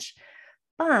much.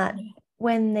 But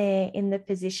when they're in the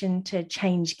position to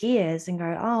change gears and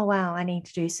go, oh wow, I need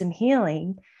to do some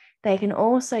healing, they can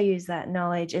also use that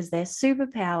knowledge as their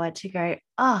superpower to go,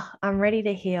 oh, I'm ready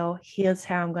to heal. Here's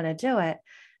how I'm going to do it.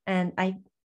 And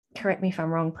correct me if I'm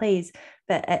wrong, please,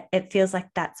 but it feels like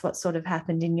that's what sort of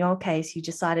happened in your case. You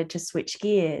decided to switch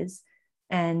gears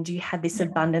and you had this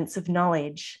abundance of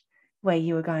knowledge where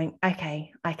you were going,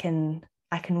 okay, I can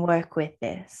work with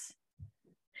this.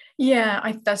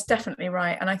 Yeah, that's definitely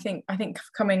right. And I think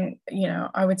coming,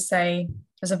 I would say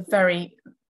there's a very,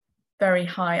 very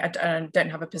high, I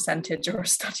don't have a percentage or a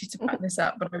study to back this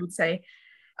up, but I would say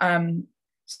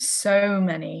so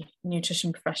many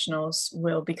nutrition professionals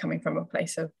will be coming from a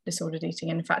place of disordered eating.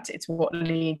 In fact, it's what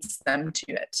leads them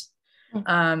to it.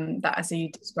 That, as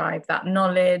you described, that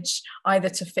knowledge either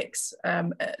to fix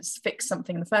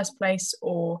something in the first place,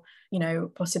 or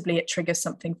possibly it triggers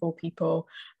something for people,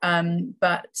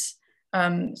 but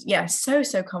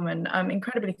so common,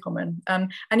 incredibly common,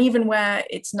 and even where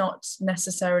it's not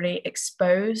necessarily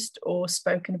exposed or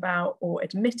spoken about or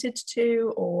admitted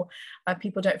to, or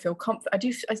people don't feel confident.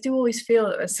 I do always feel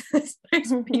that there's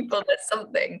people, there's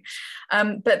something,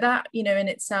 but that in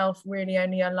itself really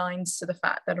only aligns to the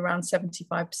fact that around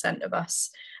 75% of us,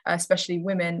 especially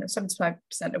women, 75%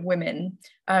 of women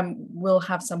will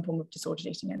have some form of disordered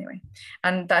eating anyway.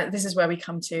 And this is where we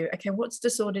come to, okay, what's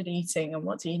disordered eating, and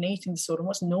what's an eating disorder, and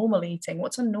what's normal eating,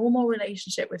 what's a normal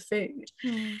relationship with food?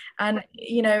 And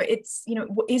it's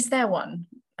is there one?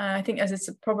 I think, as it's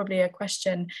probably a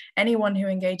question anyone who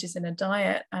engages in a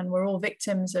diet, and we're all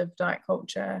victims of diet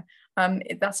culture,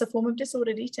 that's a form of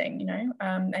disordered eating.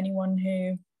 Anyone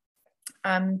who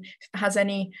has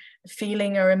any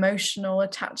feeling or emotional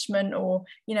attachment, or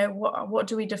what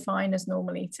do we define as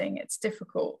normal eating? It's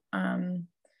difficult.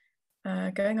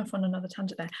 Going off on another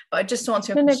tangent there, but I just want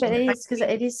to but it is, because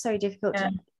it is so difficult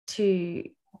to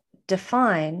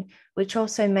define, which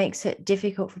also makes it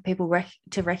difficult for people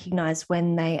to recognize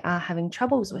when they are having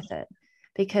troubles with it,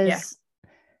 because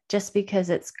just because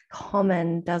it's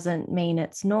common doesn't mean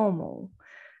it's normal.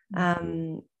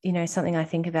 Something I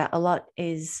think about a lot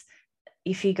is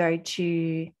if you go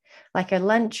to like a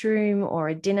lunchroom or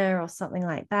a dinner or something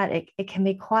like that, it can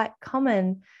be quite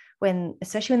common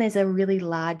especially when there's a really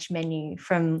large menu,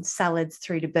 from salads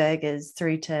through to burgers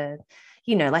through to,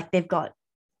 like they've got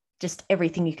just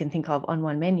everything you can think of on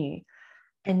one menu.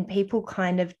 And people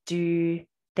kind of do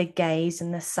the gaze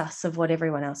and the suss of what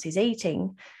everyone else is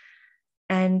eating.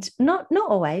 And not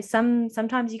always.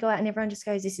 Sometimes you go out and everyone just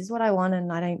goes, this is what I want,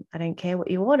 and I don't care what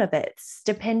you order. But it's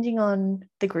depending on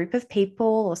the group of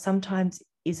people, or sometimes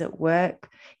is it work?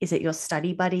 Is it your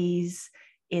study buddies?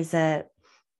 Is it,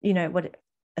 what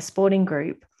a sporting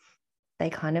group? They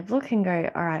kind of look and go,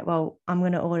 all right, well, I'm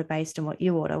going to order based on what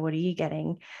you order. What are you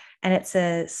getting? And it's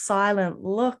a silent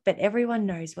look, but everyone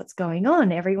knows what's going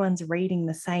on. Everyone's reading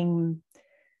the same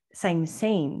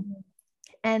scene.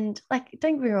 And like,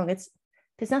 don't get me wrong,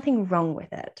 there's nothing wrong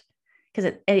with it, because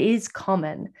it is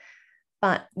common,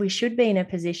 but we should be in a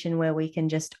position where we can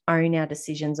just own our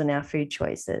decisions on our food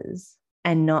choices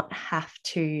and not have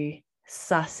to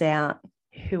suss out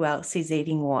who else is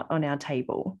eating what on our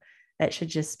table. That should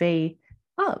just be,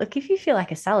 oh, look, if you feel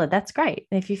like a salad, that's great.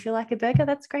 And if you feel like a burger,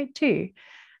 that's great too.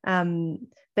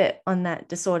 But on that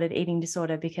disordered eating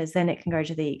disorder, because then it can go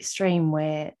to the extreme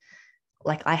where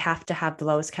like I have to have the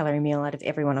lowest calorie meal out of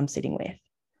everyone I'm sitting with.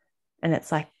 And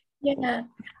it's like,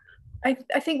 I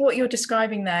think what you're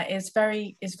describing there is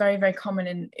very, very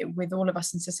common with all of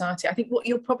us in society. I think what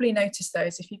you'll probably notice though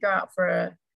is if you go out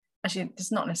for actually,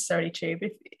 it's not necessarily true, but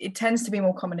it tends to be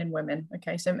more common in women.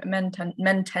 Okay, so men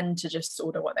tend to just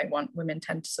order what they want. Women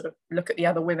tend to sort of look at the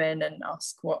other women and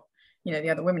ask what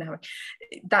the other women have.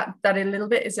 That a little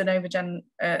bit is an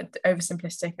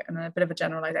oversimplistic and a bit of a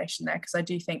generalization there, because I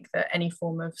do think that any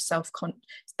form of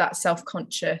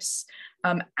self-conscious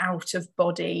out of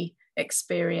body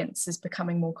experience is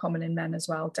becoming more common in men as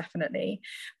well, definitely.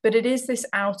 But it is this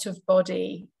out of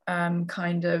body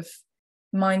kind of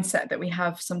mindset that we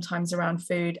have sometimes around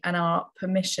food, and our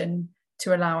permission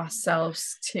to allow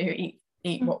ourselves to eat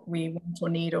what we want or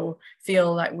need, or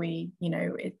feel like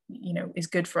it is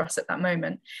good for us at that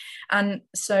moment. And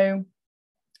so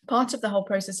part of the whole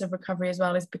process of recovery as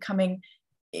well is coming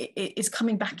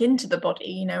back into the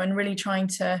body, and really trying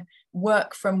to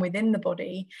work from within the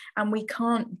body. And we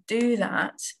can't do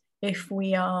that if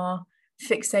we are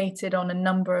fixated on a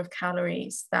number of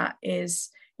calories that is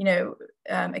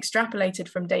extrapolated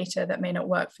from data that may not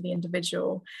work for the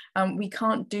individual. We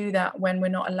can't do that when we're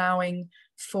not allowing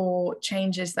for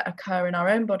changes that occur in our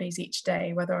own bodies each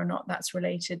day, whether or not that's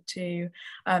related to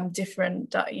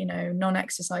different,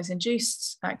 non-exercise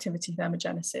induced activity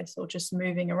thermogenesis, or just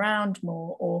moving around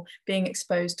more, or being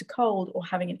exposed to cold, or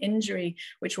having an injury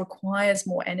which requires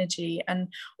more energy, and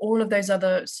all of those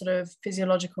other sort of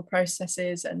physiological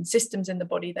processes and systems in the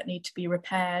body that need to be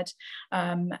repaired.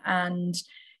 And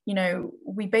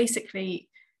we basically,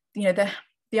 the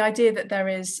idea that there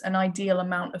is an ideal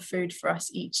amount of food for us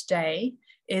each day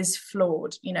is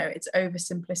flawed. It's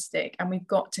oversimplistic, and we've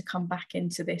got to come back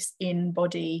into this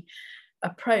in-body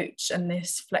approach and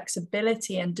this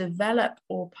flexibility, and develop,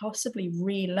 or possibly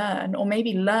relearn, or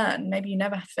maybe learn. Maybe you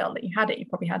never felt that you had it, you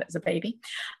probably had it as a baby,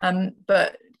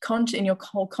 but in your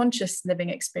whole conscious living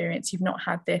experience, you've not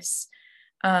had this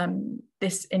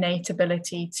innate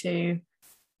ability to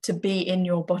be in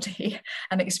your body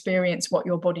and experience what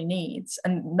your body needs,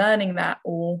 and learning that,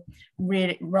 or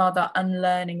really rather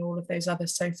unlearning all of those other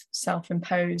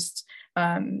self-imposed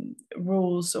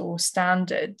rules or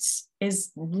standards,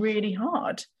 is really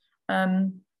hard.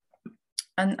 And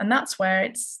that's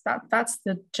where that's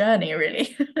the journey,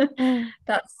 really.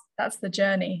 That's the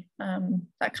journey,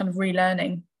 that kind of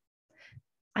relearning.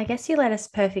 I guess you led us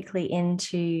perfectly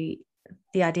into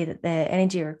the idea that the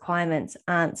energy requirements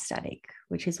aren't static,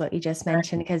 which is what you just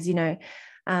mentioned, because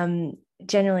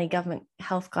generally government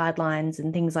health guidelines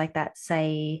and things like that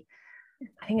say,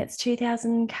 I think it's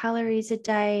 2,000 calories a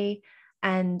day,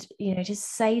 and just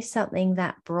say something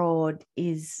that broad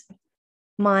is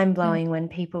mind-blowing when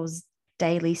people's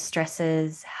daily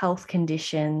stresses, health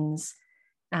conditions,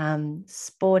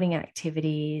 sporting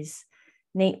activities,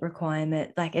 NEAT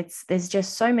requirement, there's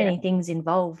just so many things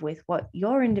involved with what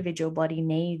your individual body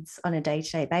needs on a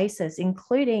day-to-day basis,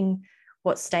 including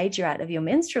what stage you're at of your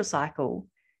menstrual cycle.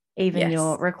 Even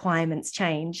your requirements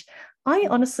change. I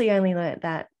honestly only learned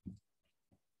that, I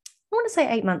want to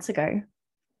say 8 months ago,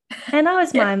 and I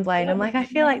was mind blown. I'm like, I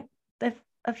feel like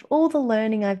of all the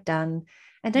learning I've done,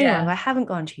 and don't get me wrong, I haven't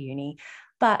gone to uni,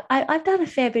 but I've done a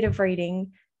fair bit of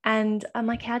reading, and I'm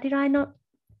like, how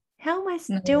am I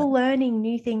still learning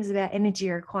new things about energy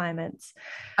requirements?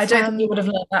 I don't think you would have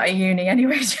learned that at uni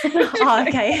anyway. Oh,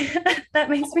 okay.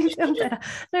 That makes me feel better.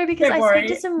 No, because I speak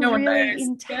to some really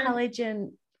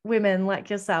intelligent women like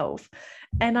yourself,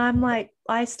 and I'm like,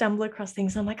 I stumble across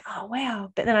things, I'm like, oh,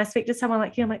 wow. But then I speak to someone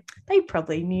like you, I'm like, they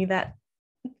probably knew that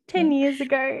 10 years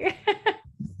ago.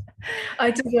 I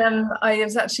did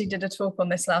a talk on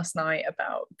this last night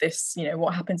about this,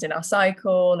 what happens in our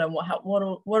cycle, and what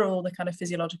are all the kind of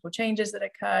physiological changes that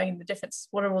occur, and the difference,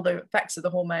 what are all the effects of the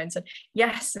hormones. And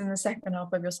yes, in the second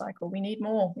half of your cycle, we need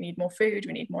more food,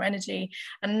 we need more energy,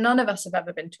 and none of us have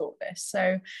ever been taught this.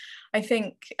 So I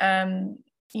think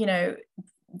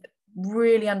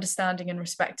really understanding and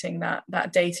respecting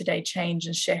that day-to-day change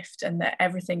and shift, and that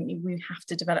everything we have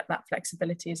to develop that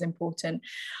flexibility is important.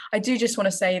 I do just want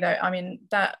to say, though,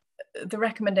 that the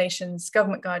recommendations,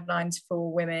 government guidelines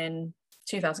for women,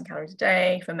 2,000 calories a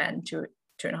day, for men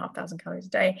 2,500 calories a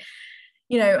day,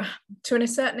 to a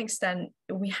certain extent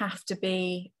we have to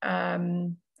be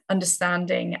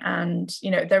understanding, and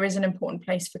there is an important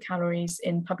place for calories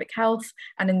in public health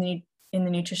and in the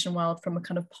nutrition world from a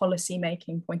kind of policy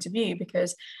making point of view,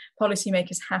 because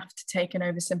policymakers have to take an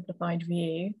oversimplified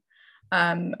view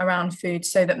around food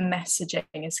so that messaging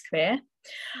is clear.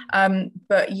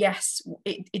 But yes,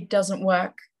 it doesn't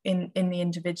work in the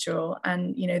individual,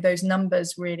 and those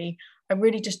numbers really, I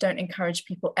really just don't encourage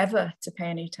people ever to pay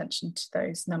any attention to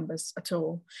those numbers at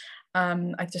all.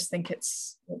 I just think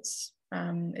it's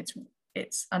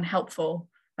unhelpful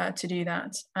to do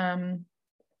that.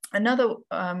 Another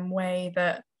way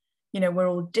that we're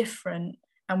all different,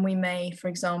 and we may, for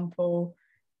example,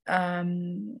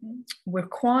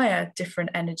 require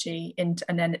different energy and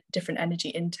then different energy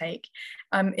intake,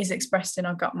 is expressed in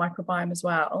our gut microbiome as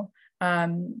well.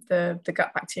 The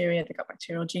gut bacteria, the gut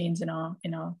bacterial genes in our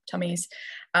tummies,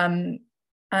 and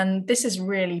this is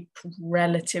really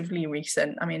relatively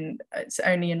recent. I mean, it's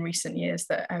only in recent years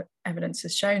that evidence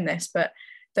has shown this, but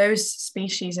those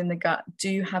species in the gut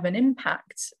do have an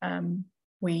impact,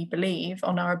 we believe,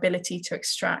 on our ability to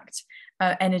extract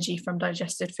energy from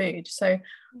digested food. So,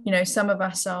 some of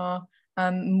us are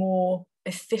more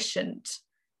efficient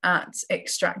at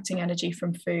extracting energy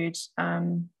from food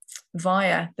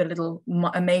via the little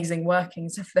amazing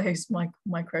workings of those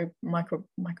microbial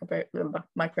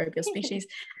species.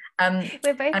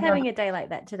 We're both having a day like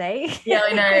that today. Yeah,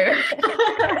 I know.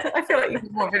 I feel like you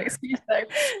have more of an excuse though.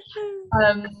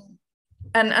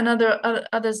 and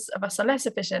others of us are less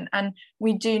efficient, and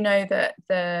we do know that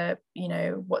the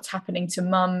what's happening to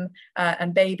mum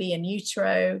and baby in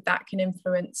utero, that can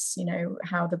influence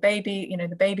how the baby,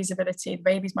 the baby's ability, the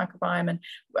baby's microbiome.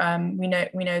 And we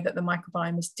know that the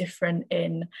microbiome is different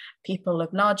in people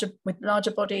with larger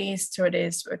bodies to it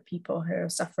is with people who are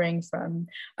suffering from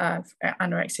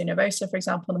anorexia nervosa, for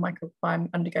example. The microbiome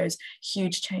undergoes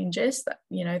huge changes that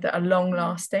are long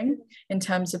lasting in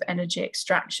terms of energy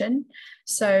extraction.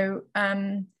 So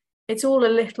it's all a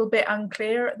little bit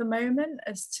unclear at the moment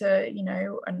as to,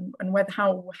 and whether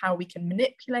how we can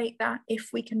manipulate that, if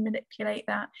we can manipulate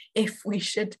that, if we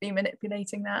should be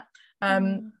manipulating that.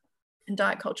 And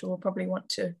diet culture will probably want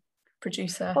to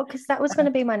produce because that was going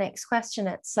to be my next question.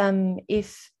 It's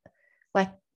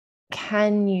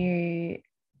can you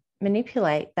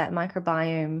manipulate that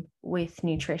microbiome with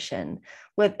nutrition?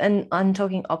 And I'm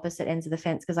talking opposite ends of the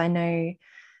fence, because I know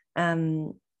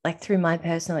through my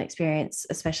personal experience,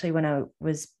 especially when I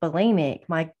was bulimic,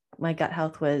 my gut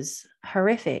health was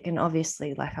horrific. And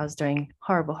obviously, I was doing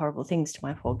horrible things to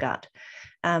my poor gut.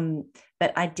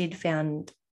 But I did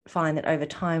find that over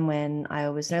time, when I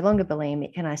was no longer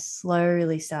bulimic and I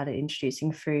slowly started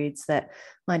introducing foods, that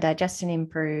my digestion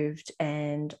improved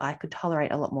and I could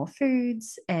tolerate a lot more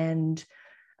foods. And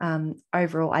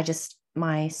overall,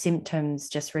 my symptoms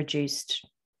just reduced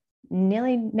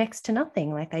nearly next to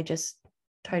nothing. They just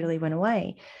totally went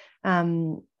away.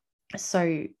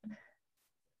 So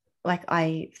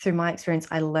through my experience,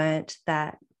 I learned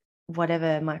that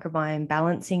whatever microbiome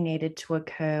balancing needed to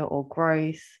occur or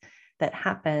growth that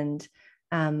happened,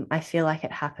 I feel like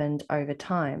it happened over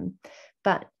time.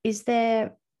 But is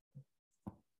there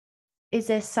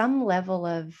some level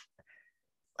of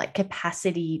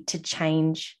capacity to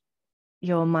change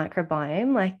your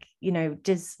microbiome?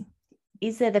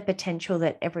 Is there the potential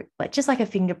that just like a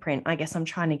fingerprint, I guess I'm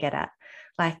trying to get at,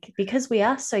 because we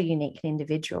are so unique and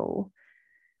individual,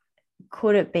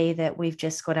 could it be that we've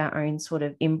just got our own sort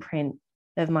of imprint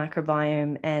of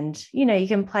microbiome, and you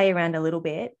can play around a little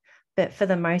bit, but for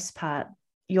the most part,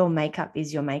 your makeup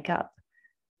is your makeup?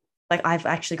 I've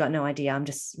actually got no idea. I'm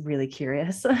just really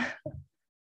curious.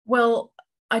 Well,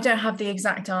 I don't have the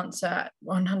exact answer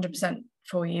 100%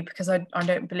 for you, because I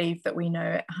don't believe that we know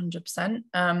it 100%.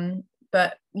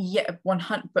 But yeah,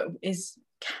 100. But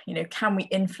can we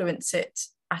influence it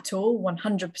at all?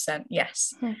 100%,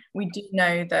 yes. We do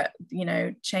know that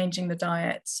changing the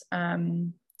diet.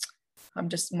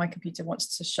 My computer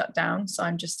wants to shut down, so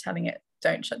I'm just telling it,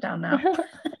 don't shut down now.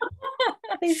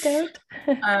 Please don't.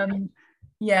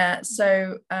 Yeah.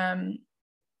 So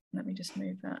let me just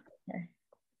move that.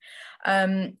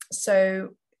 Okay.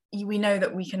 So we know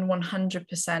that we can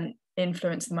 100%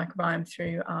 influence the microbiome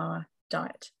through our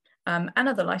diet, and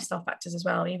other lifestyle factors as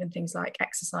well. Even things like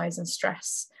exercise and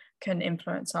stress can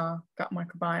influence our gut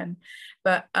microbiome.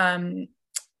 But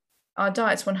our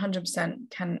diets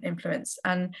 100% can influence,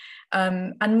 and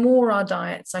more our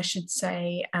diets, I should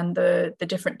say, and the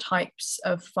different types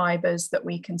of fibers that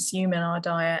we consume in our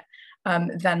diet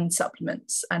than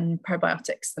supplements and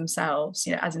probiotics themselves,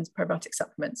 as in probiotic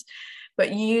supplements.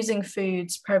 But using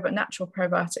foods, natural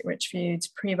probiotic rich foods,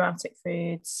 prebiotic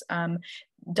foods,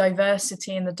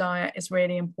 diversity in the diet is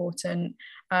really important.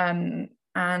 And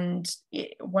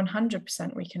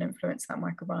 100% we can influence that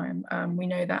microbiome. We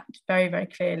know that very, very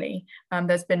clearly.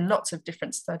 There's been lots of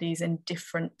different studies in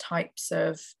different types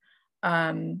of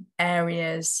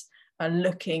areas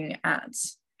looking at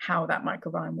how that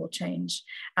microbiome will change.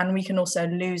 And we can also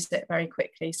lose it very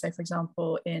quickly. So for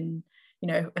example, in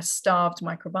a starved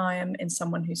microbiome in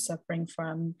someone who's suffering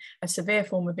from a severe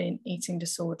form of eating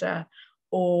disorder,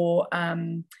 or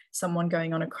someone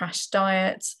going on a crash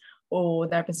diet, or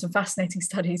there have been some fascinating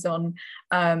studies on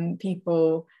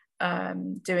people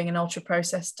doing an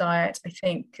ultra-processed diet. I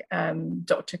think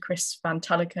Dr. Chris Van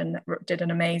Tulleken did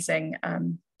an amazing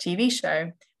TV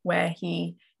show where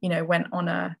he, went on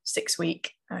a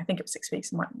 6-week, I think it was 6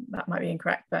 weeks, that might be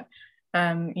incorrect, but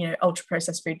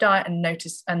ultra-processed food diet, and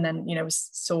noticed, and then,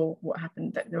 saw what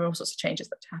happened, that there were all sorts of changes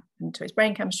that happened to his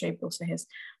brain chemistry, but also his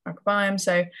microbiome.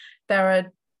 So there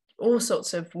are all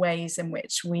sorts of ways in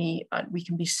which we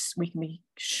can be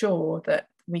sure that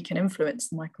we can influence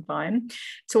the microbiome.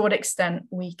 To what extent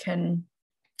we can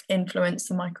influence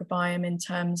the microbiome in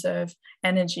terms of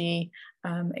energy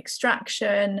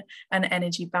extraction and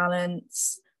energy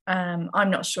balance, I'm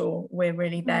not sure we're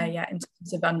really there yet in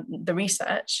terms of the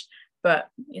research, but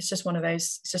it's just one of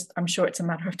those, I'm sure it's a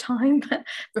matter of time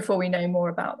before we know more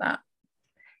about that.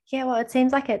 Yeah, well, it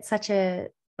seems like it's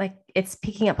it's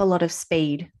picking up a lot of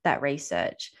speed, that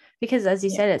research, because as you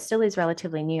said, it still is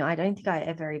relatively new. I don't think I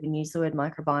ever even used the word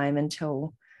microbiome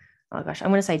until oh gosh, I'm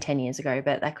going to say 10 years ago,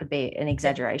 but that could be an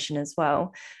exaggeration as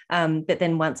well. But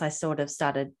then once I sort of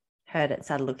started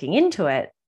looking into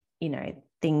it,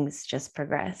 things just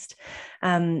progressed.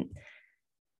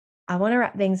 I want to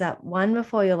wrap things up, one,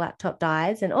 before your laptop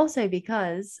dies, and also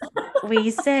because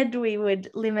we said we would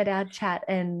limit our chat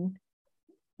and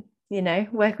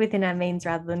work within our means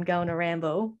rather than go on a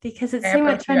ramble, because it's so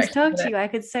much fun to talk to you. I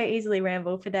could so easily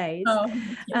ramble for days.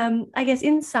 I guess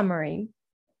in summary,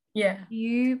 do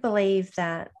you believe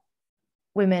that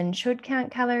women should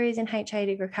count calories in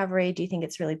HIIT recovery? Do you think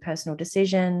it's really personal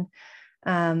decision?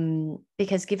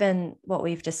 Because given what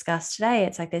we've discussed today,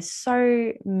 it's like there's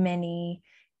so many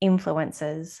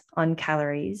influences on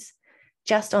calories,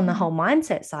 just on the whole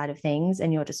mindset side of things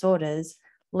and your disorders,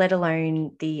 let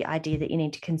alone the idea that you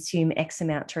need to consume X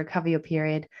amount to recover your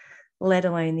period, let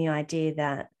alone the idea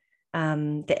that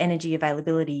the energy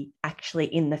availability actually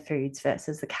in the foods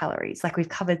versus the calories. Like, we've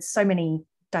covered so many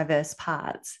diverse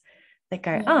parts that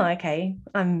go, oh, okay,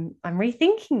 I'm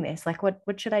rethinking this. Like, what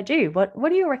should I do? What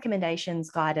are your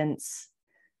recommendations, guidance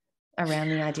around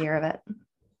the idea of it?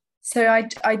 So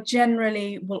I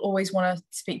generally will always want to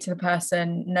speak to the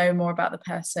person, know more about the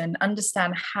person,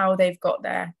 understand how they've got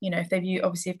there.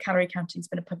 If calorie counting has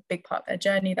been a big part of their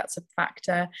journey, that's a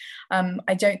factor.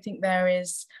 I don't think there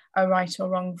is a right or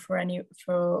wrong for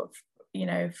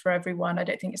everyone. I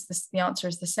don't think the answer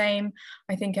is the same.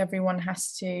 I think everyone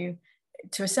has to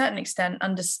a certain extent,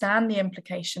 understand the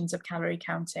implications of calorie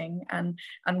counting and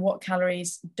what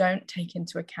calories don't take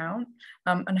into account.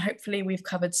 And hopefully we've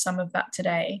covered some of that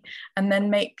today, and then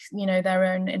make, their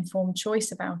own informed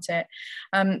choice about it.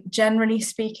 Generally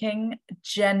speaking,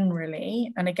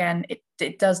 and again,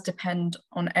 it does depend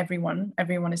on everyone.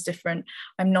 Everyone is different.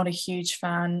 I'm not a huge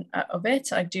fan of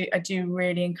it. I do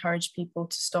really encourage people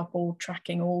to stop all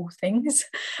tracking all things,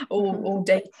 all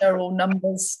data, all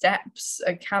numbers, steps,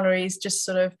 calories, just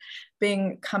sort of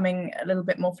becoming a little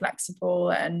bit more flexible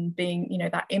and being,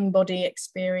 that in-body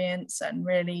experience, and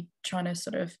really trying to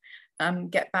sort of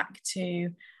get back to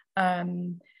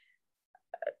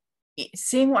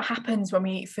seeing what happens when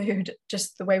we eat food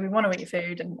just the way we want to eat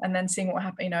food, and then seeing what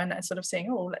happens, and sort of saying,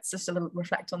 oh, let's just a little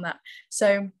reflect on that.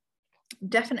 So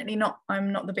definitely not,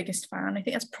 I'm not the biggest fan. I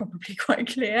think that's probably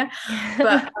quite clear.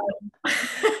 But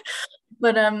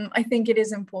I think it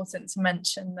is important to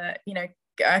mention that,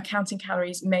 counting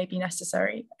calories may be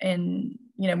necessary in,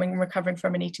 when recovering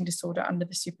from an eating disorder under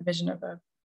the supervision of a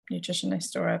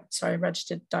nutritionist or a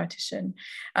registered dietitian,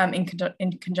 in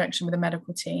conjunction with a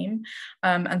medical team,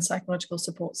 and psychological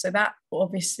support. So that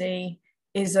obviously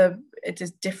is a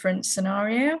different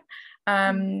scenario,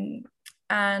 and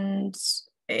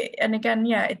again,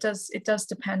 it does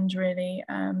depend really.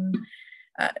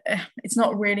 It's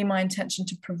not really my intention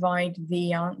to provide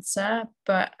the answer,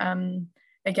 but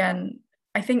again,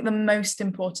 I think the most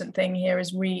important thing here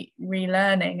is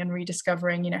relearning and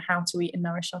rediscovering, how to eat and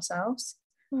nourish ourselves.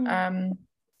 And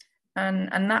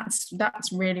that's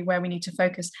really where we need to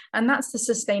focus, and that's the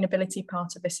sustainability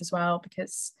part of this as well,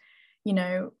 because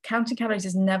counting calories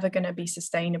is never going to be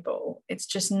sustainable. It's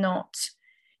just not.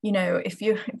 If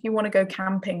you want to go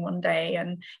camping one day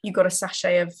and you've got a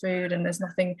sachet of food and there's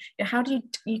nothing, how do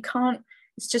you can't,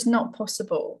 it's just not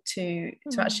possible to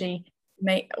actually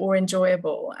make or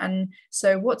enjoyable. And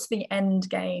so what's the end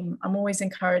game? I'm always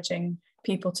encouraging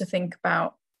people to think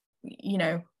about,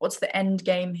 what's the end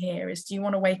game here? Is, do you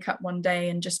want to wake up one day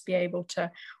and just be able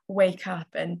to wake up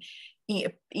and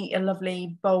eat a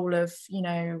lovely bowl of,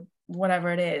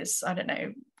 whatever it is, I don't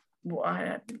know,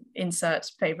 insert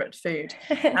favorite food,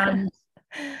 and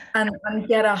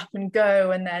get up and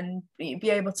go, and then be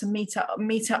able to meet up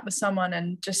with someone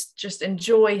and just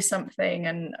enjoy something?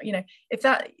 And if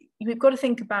that, we've got to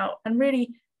think about, and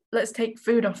really, let's take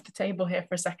food off the table here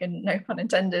for a second, no pun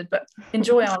intended, but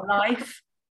enjoy our life,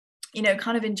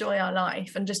 kind of enjoy our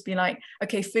life, and just be like,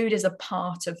 okay, food is a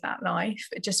part of that life.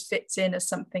 It just fits in as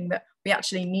something that we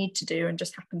actually need to do, and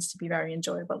just happens to be very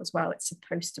enjoyable as well. It's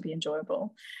supposed to be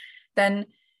enjoyable. Then,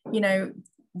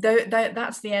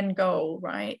 that's the end goal,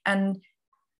 right? And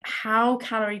how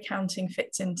calorie counting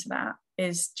fits into that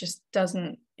is just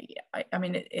doesn't,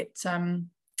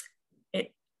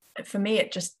 for me,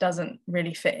 it just doesn't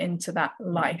really fit into that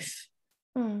life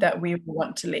that we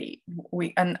want to lead,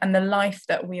 and the life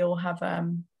that we all have a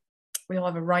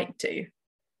right to.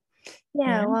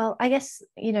 Well, I guess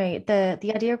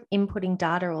the idea of inputting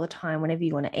data all the time whenever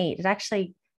you want to eat, it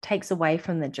actually takes away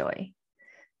from the joy.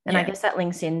 And I guess that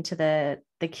links into the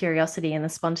curiosity and the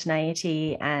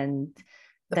spontaneity and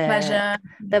the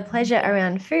pleasure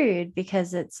around food,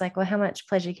 because it's like, well, how much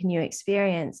pleasure can you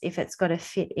experience if it's got to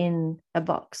fit in a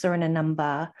box or in a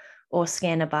number or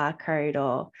scan a barcode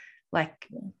or like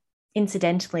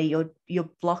incidentally you're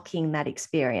blocking that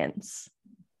experience.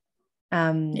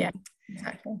 Yeah,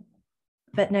 exactly.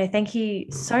 But no, thank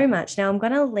you so much. Now I'm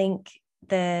going to link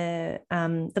the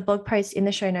blog post in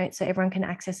the show notes so everyone can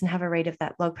access and have a read of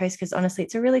that blog post, because honestly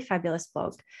it's a really fabulous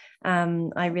blog.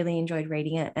 I really enjoyed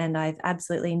reading it, and I've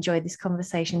absolutely enjoyed this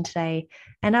conversation today,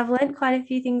 and I've learned quite a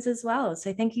few things as well.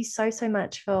 So thank you so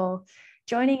much for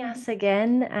joining us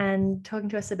again and talking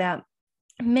to us about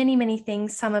many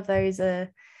things. Some of those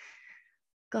are,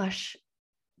 gosh,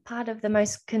 part of the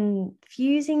most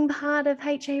confusing part of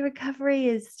HA recovery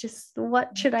is just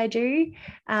what should I do?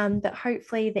 But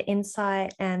hopefully the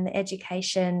insight and the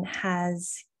education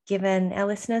has given our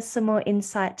listeners some more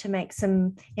insight to make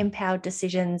some empowered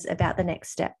decisions about the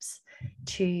next steps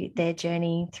to their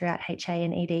journey throughout HA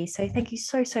and ED. So thank you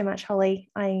so much, Holly.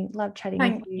 I love chatting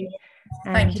with you.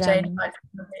 Thank you, Jane.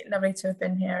 Lovely to have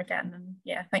been here again. And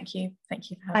yeah, thank you for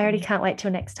having me. I already can't wait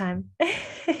till next time.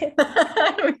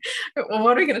 Well,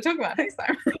 what are we going to talk about next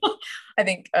time? I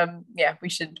think, we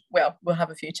should, we'll have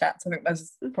a few chats. I think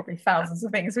there's probably thousands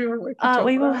of things we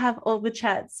will have all the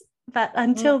chats. But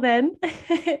until then,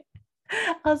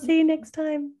 I'll see you next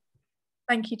time.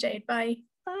 Thank you, Jade. Bye.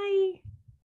 Bye.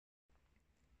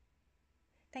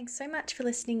 Thanks so much for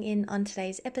listening in on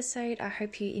today's episode. I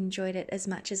hope you enjoyed it as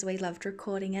much as we loved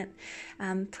recording it.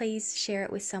 Please share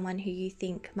it with someone who you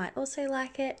think might also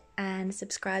like it, and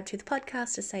subscribe to the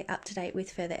podcast to stay up to date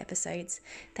with further episodes.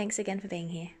 Thanks again for being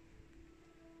here.